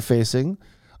Goldberg are facing.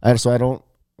 So I don't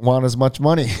want as much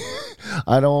money.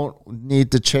 I don't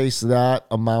need to chase that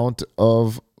amount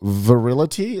of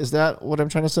virility. Is that what I'm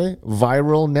trying to say?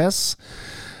 Viralness.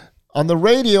 On the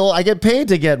radio, I get paid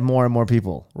to get more and more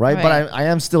people, right? But I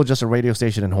am still just a radio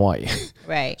station in Hawaii.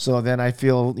 Right. So then I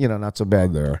feel, not so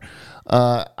bad there.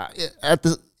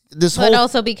 But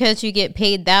also because you get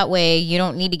paid that way, you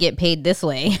don't need to get paid this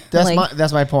way.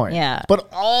 That's my point. Yeah. But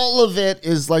all of it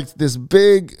is like this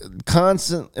big,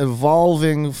 constant,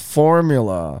 evolving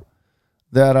formula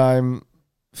that I'm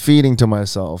feeding to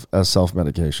myself as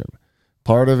self-medication.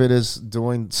 Part of it is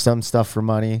doing some stuff for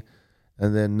money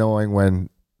and then knowing when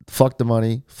fuck the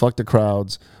money, fuck the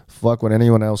crowds, fuck what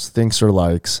anyone else thinks or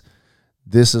likes.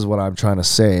 This is what I'm trying to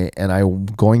say, and I'm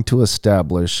going to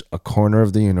establish a corner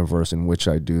of the universe in which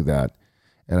I do that,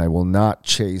 and I will not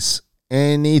chase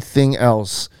anything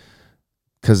else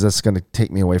because that's going to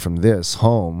take me away from this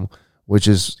home, which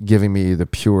is giving me the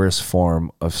purest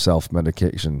form of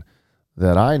self-medication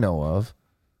that I know of,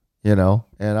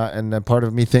 and then part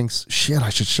of me thinks, shit, I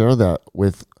should share that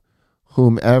with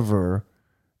whomever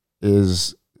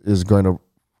is going to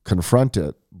confront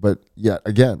it. But yet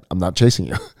again, I'm not chasing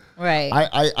you. Right.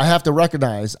 I have to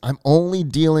recognize I'm only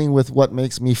dealing with what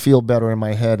makes me feel better in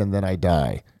my head, and then I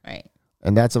die. Right.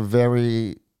 And that's a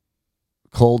very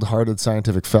cold-hearted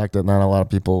scientific fact that not a lot of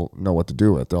people know what to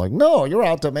do with. They're like, no, you're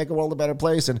out to make the world a better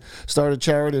place and start a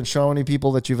charity and show any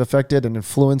people that you've affected and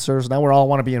influencers. Now we all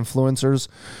want to be influencers.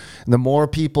 And the more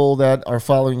people that are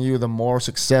following you, the more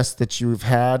success that you've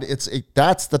had.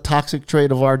 That's the toxic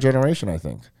trait of our generation, I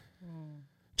think.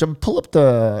 Jim, pull up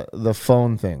the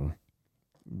phone thing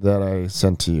that I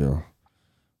sent to you.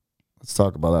 Let's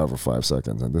talk about that for 5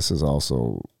 seconds. And this is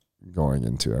also going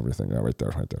into everything. Right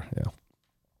there. Yeah.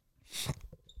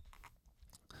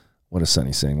 What is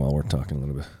Sonny saying while we're talking a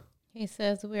little bit? He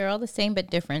says, we're all the same but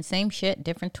different. Same shit,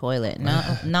 different toilet.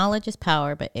 Knowledge is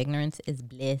power, but ignorance is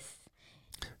bliss.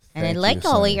 And I like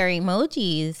all of your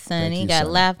emojis, Sonny. Got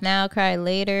laugh now, cry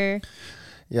later.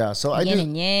 Yeah, so Yin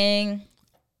and yang.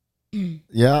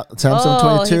 Yeah, Samsung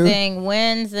 22. He's saying,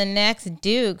 when's the next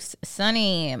Dukes?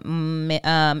 Sonny, it's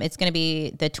going to be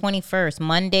the 21st,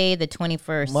 Monday the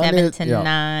 21st, 7 to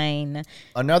 9.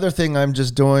 Another thing I'm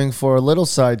just doing for a little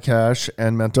side cash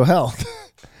and mental health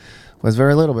was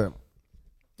very little bit,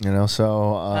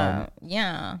 so.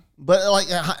 Yeah. But like,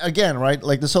 again, right,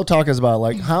 like this whole talk is about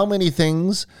like how many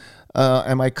things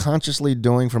am I consciously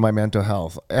doing for my mental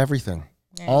health? Everything,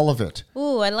 all of it.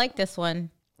 Ooh, I like this one.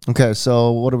 Okay,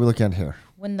 so what are we looking at here?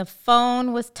 When the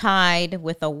phone was tied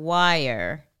with a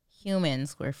wire,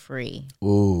 humans were free.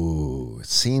 Ooh, it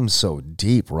seems so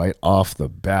deep right off the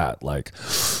bat. Like,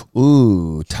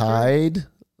 ooh, tied,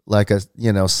 like a,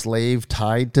 slave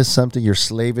tied to something. You're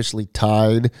slavishly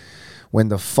tied. When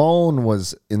the phone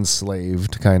was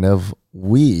enslaved, kind of,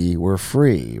 we were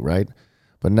free, right?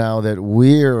 But now that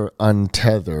we're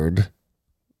untethered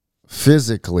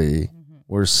physically,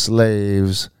 we're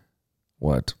slaves.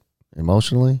 What?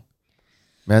 Emotionally?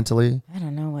 Mentally? I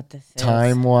don't know what this is.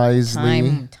 Time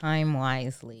wisely? Time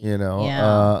wisely.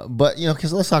 Yeah. But,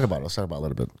 because let's talk about it. Let's talk about it a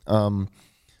little bit.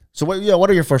 So, what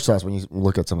are your first thoughts when you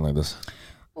look at something like this?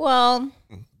 Well,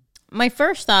 my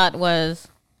first thought was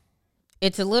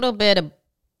it's a little bit of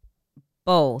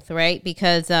both, right?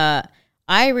 Because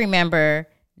I remember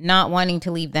not wanting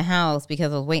to leave the house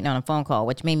because I was waiting on a phone call,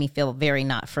 which made me feel very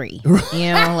not free.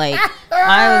 Like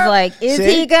I was like, is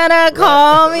he gonna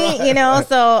call me?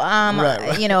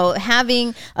 So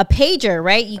having a pager,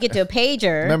 right? You get to a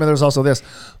pager. Remember, there's also this,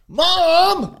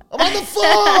 Mom, I'm on the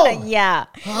phone. Yeah.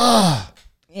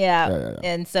 Yeah.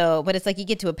 And so, but it's like you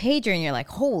get to a pager and you're like,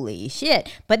 holy shit.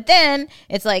 But then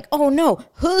it's like, oh no,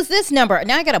 who's this number?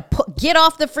 Now I got to get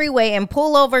off the freeway and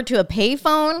pull over to a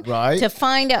payphone to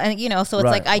find out. And, so it's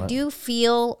like I do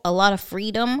feel a lot of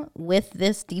freedom with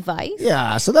this device.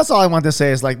 Yeah. So that's all I want to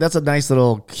say is like, that's a nice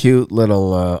little, cute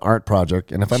little art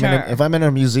project. And if I'm in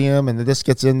a museum and this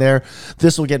gets in there,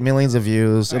 this will get millions of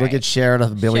views. It'll get shared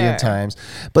 1 billion times.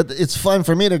 But it's fun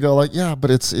for me to go like, yeah, but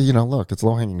it's, look, it's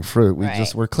low hanging fruit.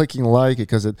 We're clicking like it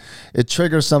because it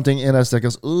triggers something in us that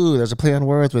goes, ooh, there's a play on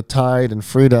words with tied and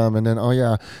freedom. And then, oh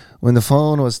yeah, when the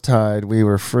phone was tied, we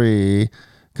were free.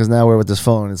 Because now we're with this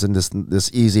phone. It's in this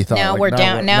easy thought. Now like, we're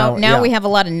down. Now we have a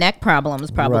lot of neck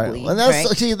problems, probably. Right. And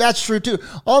that's see, that's true too.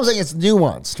 All I'm saying, it's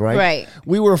nuanced, right? Right.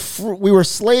 We were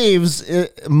slaves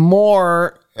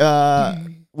more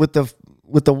with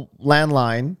the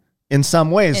landline in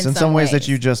some ways. In some ways that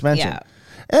you just mentioned. Yeah.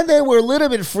 And then we're a little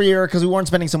bit freer because we weren't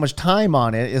spending so much time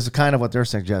on it. Is kind of what they're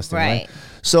suggesting, right?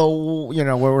 So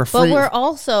where we're free, but we're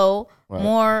also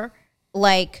more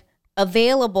like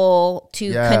available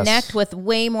to connect with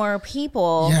way more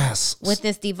people with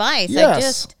this device.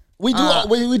 Yes. We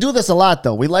do this a lot,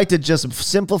 though. We like to just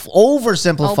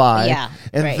oversimplify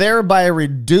and thereby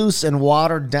reduce and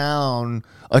water down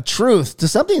a truth to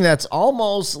something that's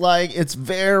almost like it's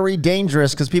very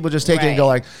dangerous because people just take it and go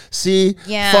like, see,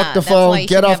 fuck the phone,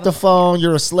 get off the phone,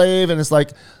 you're a slave. And it's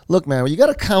like, look, man, you got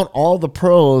to count all the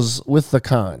pros with the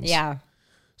cons. Yeah.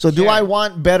 So do I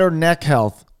want better neck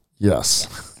health?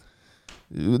 Yes.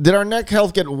 Did our neck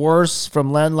health get worse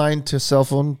from landline to cell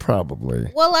phone?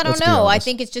 Probably. Well, I don't know. I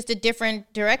think it's just a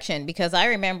different direction because I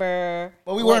remember.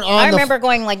 Well, we weren't I remember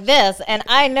going like this, and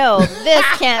I know this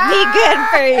can't be good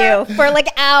for you for like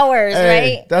hours,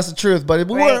 right? That's the truth. But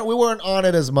we weren't on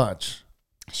it as much.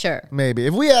 Sure. Maybe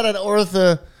if we had an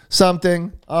ortho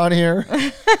something on here,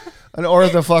 an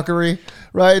ortho fuckery,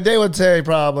 right? They would say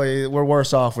probably we're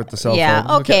worse off with the cell phone.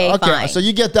 Yeah. Okay. Fine. So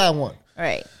you get that one.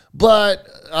 Right. But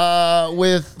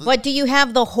do you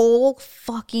have the whole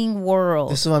fucking world?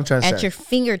 This is what I'm trying to say. At your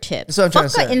fingertips. This is what I'm trying to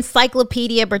say.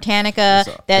 Encyclopedia Britannica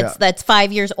that's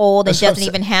 5 years old and doesn't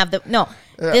even have the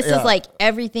This is like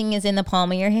everything is in the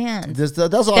palm of your hand. That's all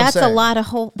I'm saying.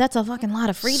 That's a fucking lot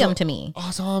of freedom to me.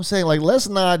 That's all I'm saying. Like, let's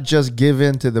not just give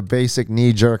in to the basic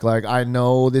knee jerk. Like, I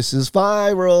know this is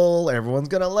viral. Everyone's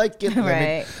gonna like it.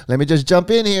 Right. Let me just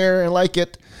jump in here and like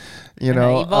it.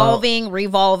 Evolving,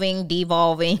 revolving,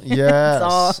 devolving.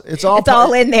 Yes, it's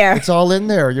all in there. It's all in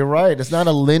there. You're right. It's not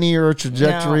a linear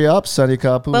trajectory up, Sonny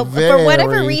Kapu. But for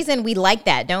whatever reason, we like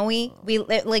that, don't we? We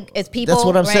like as people. That's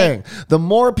what I'm saying. The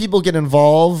more people get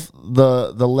involved,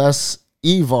 the less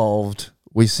evolved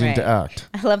we seem to act.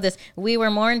 I love this. We were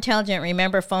more intelligent.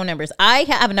 Remember phone numbers. I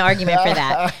have an argument for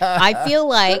that. I feel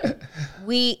like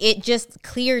it just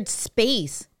cleared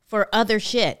space for other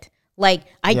shit. Like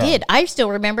I did. I still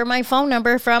remember my phone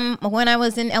number from when I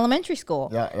was in elementary school.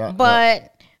 But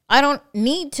I don't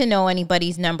need to know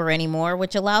anybody's number anymore,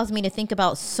 which allows me to think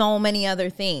about so many other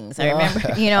things. I remember,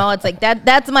 it's like that.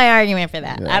 That's my argument for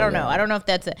that. I don't know. I don't know if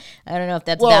that's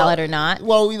valid or not.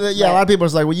 Well, a lot of people are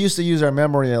like, we used to use our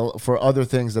memory for other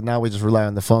things that now we just rely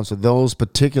on the phone. So those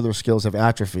particular skills have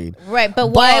atrophied. Right, but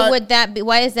why would that be?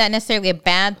 Why is that necessarily a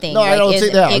bad thing? No, I don't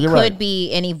think that. It could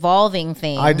be an evolving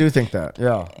thing. I do think that.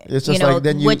 Yeah, it's just like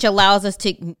then which allows us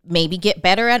to maybe get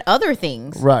better at other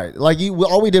things. Right, like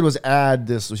all we did was add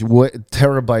this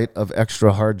terabyte of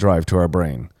extra hard drive to our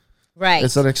brain. Right.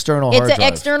 It's an external hard drive. It's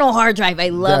an external hard drive. I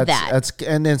love that.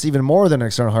 And it's even more than an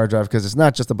external hard drive because it's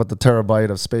not just about the terabyte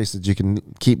of space that you can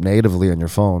keep natively on your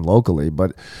phone locally,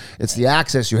 but it's the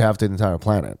access you have to the entire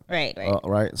planet. Right.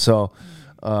 Right. So,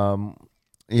 I'm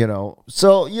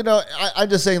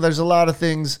just saying there's a lot of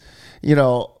things, a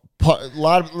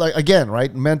lot of, like, again,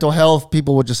 right? Mental health,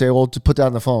 people would just say, well, to put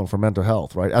down the phone for mental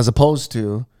health, right? As opposed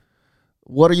to,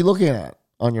 what are you looking at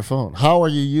on your phone? How are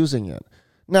you using it?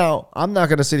 Now, I'm not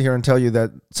going to sit here and tell you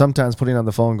that sometimes putting on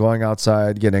the phone, going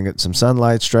outside, getting some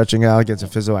sunlight, stretching out, getting some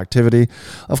physical activity,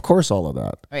 of course, all of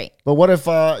that. Right. But what if,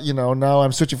 now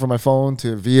I'm switching from my phone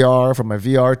to VR, from my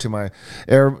VR to my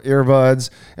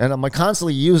earbuds, and I'm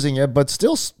constantly using it, but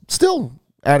still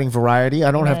adding variety.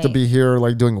 I don't have to be here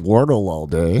like doing Wordle all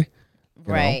day.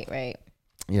 Right.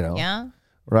 Yeah.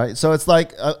 Right. So it's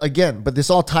like, again, but this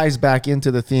all ties back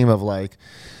into the theme of like,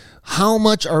 how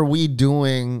much are we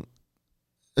doing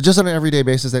just on an everyday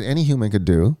basis that any human could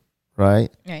do,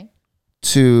 right? Right.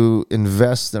 To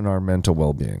invest in our mental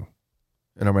well-being,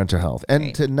 in our mental health,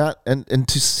 and to not and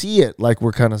to see it like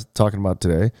we're kind of talking about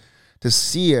today, to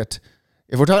see it.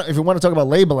 If we want to talk about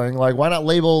labeling, like why not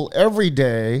label every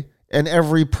day and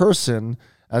every person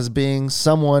as being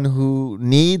someone who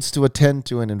needs to attend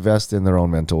to and invest in their own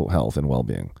mental health and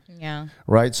well-being. Yeah.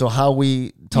 Right? So how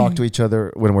we talk to each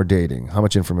other when we're dating, how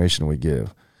much information we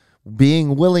give.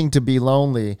 Being willing to be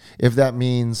lonely, if that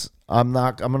means I'm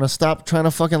going to stop trying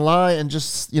to fucking lie and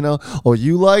just,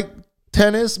 you like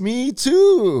tennis? Me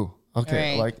too.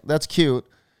 Okay. Right. Like, that's cute.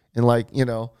 And like,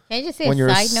 Can I just say when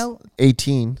a side note?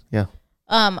 18. Yeah.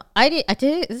 I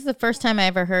did. This is the first time I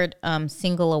ever heard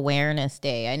Single Awareness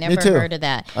Day. I never heard of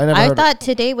that. I thought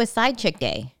today was Side Chick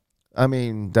Day. I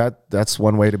mean, that's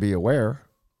one way to be aware.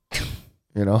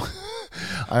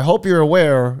 I hope you're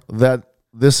aware that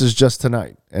this is just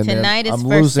tonight. And tonight is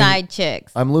for side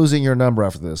chicks. I'm losing your number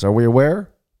after this. Are we aware?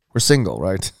 We're single,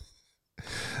 right?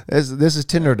 This is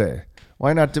Tinder Day.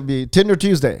 Why not to be Tinder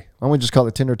Tuesday? Why don't we just call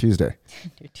it Tinder Tuesday?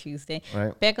 Tinder Tuesday.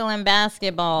 Right. Pickle and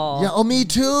basketball. Yeah. Oh, me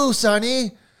too,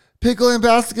 Sonny. Pickle and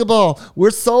basketball. We're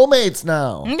soulmates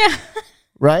now.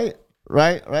 Right?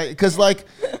 Because like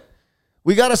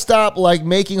we got to stop like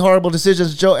making horrible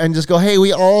decisions and just go, hey,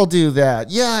 we all do that.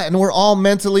 Yeah. And we're all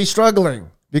mentally struggling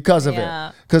because of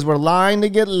it. Because we're lying to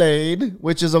get laid,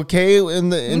 which is okay in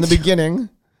the beginning.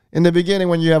 In the beginning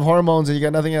when you have hormones and you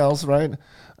got nothing else, right?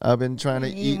 I've been trying to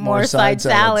eat more side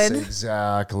salads.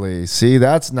 Exactly. See,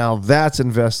 that's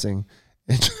investing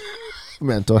in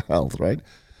mental health, right?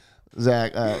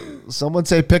 Zach, someone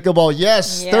say pickleball.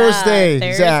 Yes,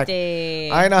 Thursday. Zach.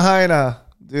 Heina.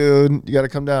 Dude, you got to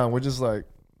come down. We're just like,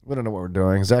 we don't know what we're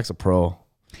doing. Zach's a pro.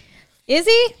 Is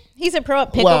he? He's a pro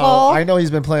at pickleball? Well, I know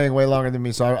he's been playing way longer than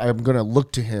me, so I'm going to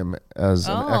look to him as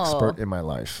an expert in my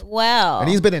life. Wow. And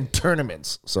he's been in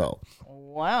tournaments, so.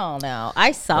 Wow, now.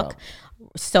 I suck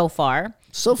so far.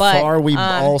 So far, we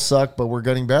all suck, but we're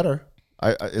getting better.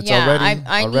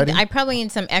 I probably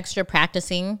need some extra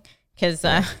practicing because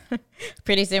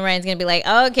pretty soon Ryan's going to be like,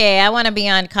 okay, I want to be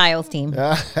on Kyle's team.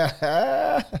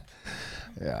 Yeah.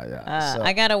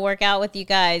 I got to work out with you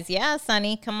guys. Yeah,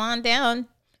 Sonny, come on down.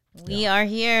 We are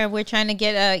here. We're trying to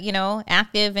get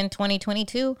active in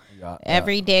 2022.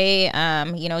 Every day,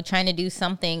 trying to do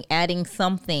something, adding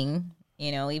something,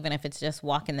 even if it's just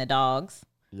walking the dogs.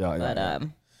 But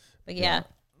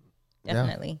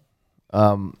definitely.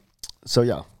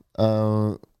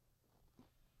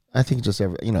 I think just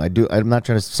I'm not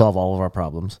trying to solve all of our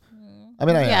problems. I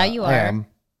mean, you are. I am.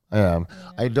 Yeah.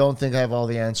 I don't think I have all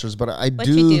the answers, but But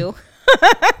you do.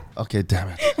 Okay, damn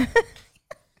it.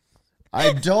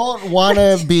 I don't want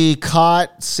to be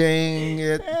caught saying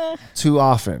it too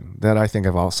often that I think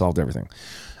I've all solved everything.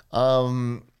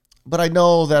 But I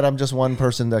know that I'm just one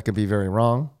person that could be very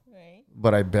wrong. Right.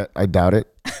 But I doubt it.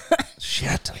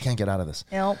 Shit, I can't get out of this.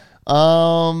 Nope.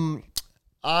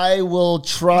 I will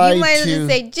try to. You might as well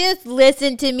say, just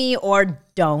listen to me or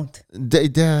don't.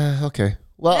 Okay.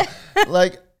 Well,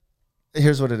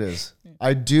 here's what it is.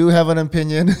 I do have an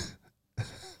opinion.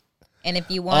 And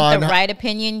if you want the right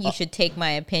opinion, you should take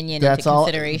my opinion into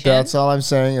consideration. That's all I'm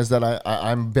saying is that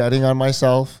I'm betting on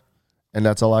myself, and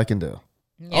that's all I can do.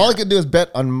 Yeah. All I can do is bet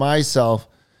on myself,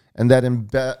 and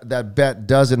that bet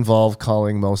does involve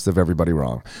calling most of everybody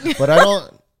wrong. But I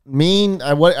don't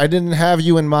I didn't have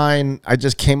you in mind. I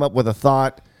just came up with a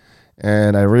thought,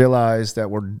 and I realized that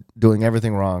we're doing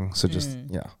everything wrong. So just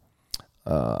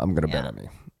I'm gonna bet on me.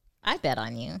 I bet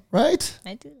on you. Right?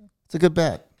 I do. It's a good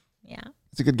bet. Yeah.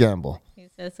 It's a good gamble. He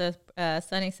says,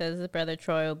 Sonny says his brother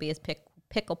Troy will be his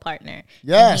pickle partner.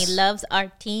 Yes. And he loves our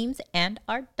teams and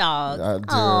our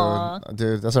dogs.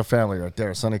 Dude, that's our family right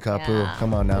there. Sonny Kapu. Yeah.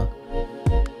 Come on now.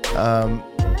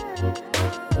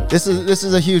 This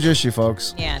is a huge issue,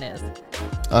 folks. Yeah, it is.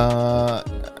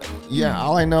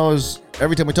 All I know is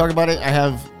every time we talk about it, I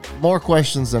have more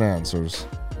questions than answers.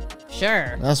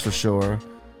 Sure. That's for sure.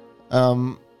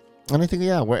 And I think,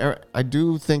 I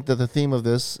do think that the theme of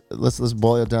this, let's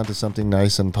boil it down to something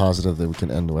nice and positive that we can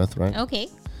end with, right? Okay.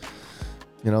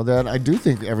 That I do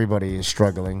think everybody is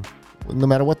struggling, no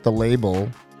matter what the label.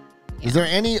 Yeah. Is there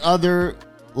any other,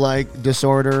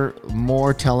 disorder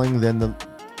more telling than the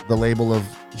label of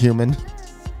human?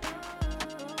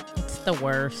 It's the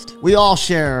worst. We all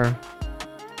share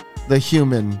the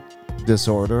human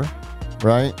disorder,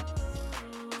 right?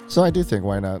 So I do think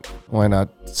why not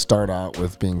start out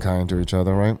with being kind to each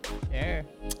other, right? Sure.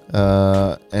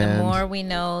 And the more we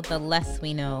know, the less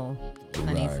we know,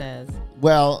 Sonny says.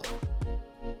 Well,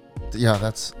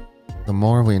 that's the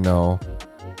more we know,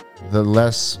 the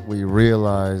less we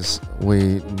realize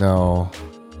we know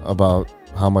about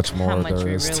how much more there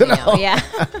is to know. Yeah.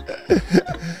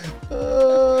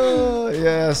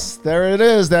 Yes, there it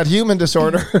is, that human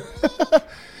disorder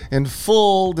in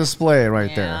full display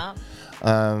right there.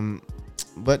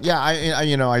 But I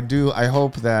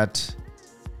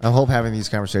hope having these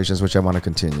conversations, which I want to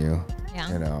continue.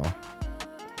 Yeah.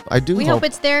 We hope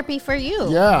it's therapy for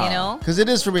you. Yeah. Because it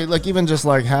is for me. Even just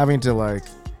having to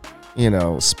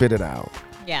spit it out.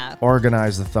 Yeah.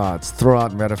 Organize the thoughts. Throw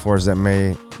out metaphors that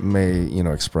may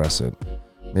express it.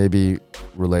 Maybe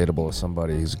relatable to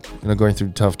somebody who's going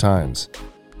through tough times.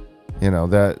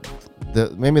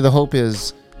 Maybe the hope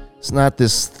is. It's not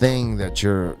this thing that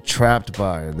you're trapped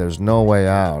by. There's no way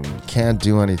out. You can't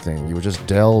do anything. You were just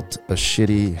dealt a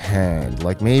shitty hand.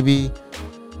 Maybe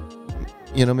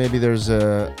there's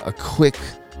a quick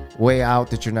way out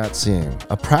that you're not seeing.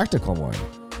 A practical one.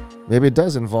 maybe it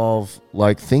does involve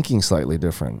like thinking slightly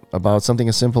different about something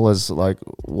as simple as like,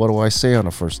 what do I say on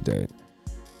a first date?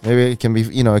 Maybe it can be,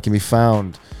 it can be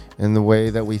found in the way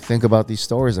that we think about these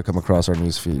stories that come across our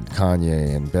newsfeed,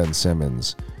 Kanye and Ben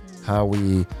Simmons, how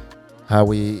we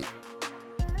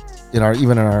in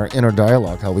our inner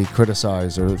dialogue, how we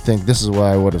criticize or think this is what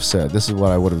I would have said, this is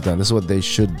what I would have done, this is what they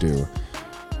should do.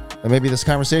 And maybe this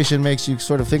conversation makes you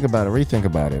sort of think about it, rethink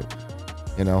about it,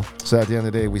 So at the end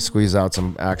of the day, we squeeze out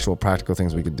some actual practical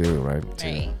things we could do, right?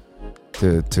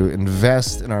 To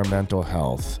invest in our mental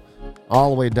health, all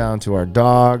the way down to our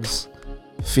dogs,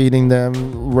 feeding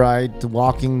them right,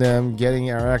 walking them, getting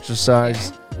our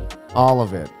exercise, all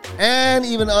of it. And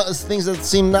even things that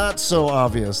seem not so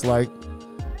obvious, like,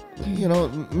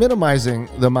 minimizing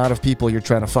the amount of people you're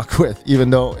trying to fuck with, even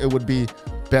though it would be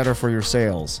better for your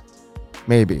sales.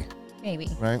 Maybe.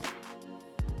 Right?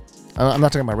 I'm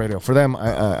not talking about radio. For them,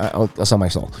 I'll sell my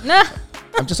soul.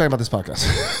 I'm just talking about this podcast.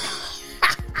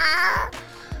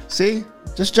 See?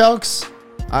 Just jokes.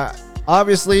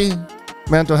 Obviously,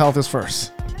 mental health is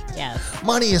first. Yes.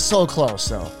 Money is so close,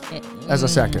 though, as a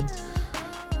second.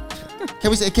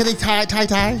 Can they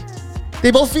tie?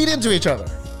 They both feed into each other.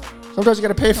 Sometimes you got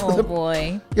to pay for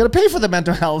You got to pay for the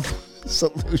mental health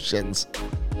solutions.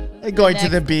 Like going to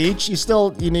the beach,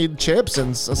 you need chips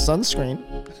and a sunscreen.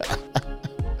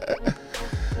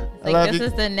 This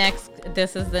is the next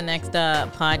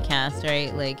podcast,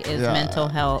 right? Like, is mental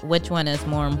health, which one is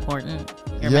more important?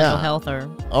 Your mental health or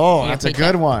that's a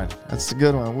good one. That's a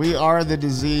good one. We are the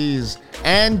disease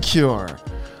and cure.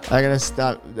 I gotta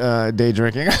stop day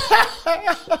drinking.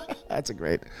 That's a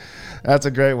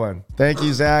great one. Thank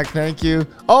you, Zach. Thank you.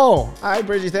 Oh, hi,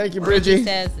 Bridgie. Thank you, Bridgie.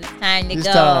 Says it's time to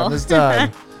go. It's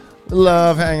time.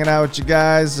 Love hanging out with you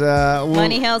guys.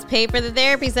 Money helps pay for the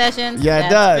therapy sessions. Yeah, it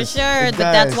does. For sure.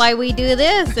 That's why we do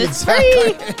this. It's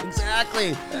free.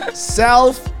 Exactly.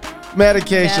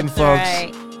 Self-medication, folks.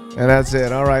 Right. And that's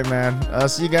it. All right, man. I'll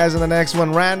see you guys in the next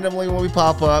one randomly when we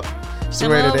pop up. It's the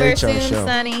Rated H Show.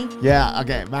 Sunny. Yeah.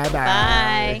 Okay. Bye-bye.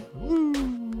 Bye. Woo.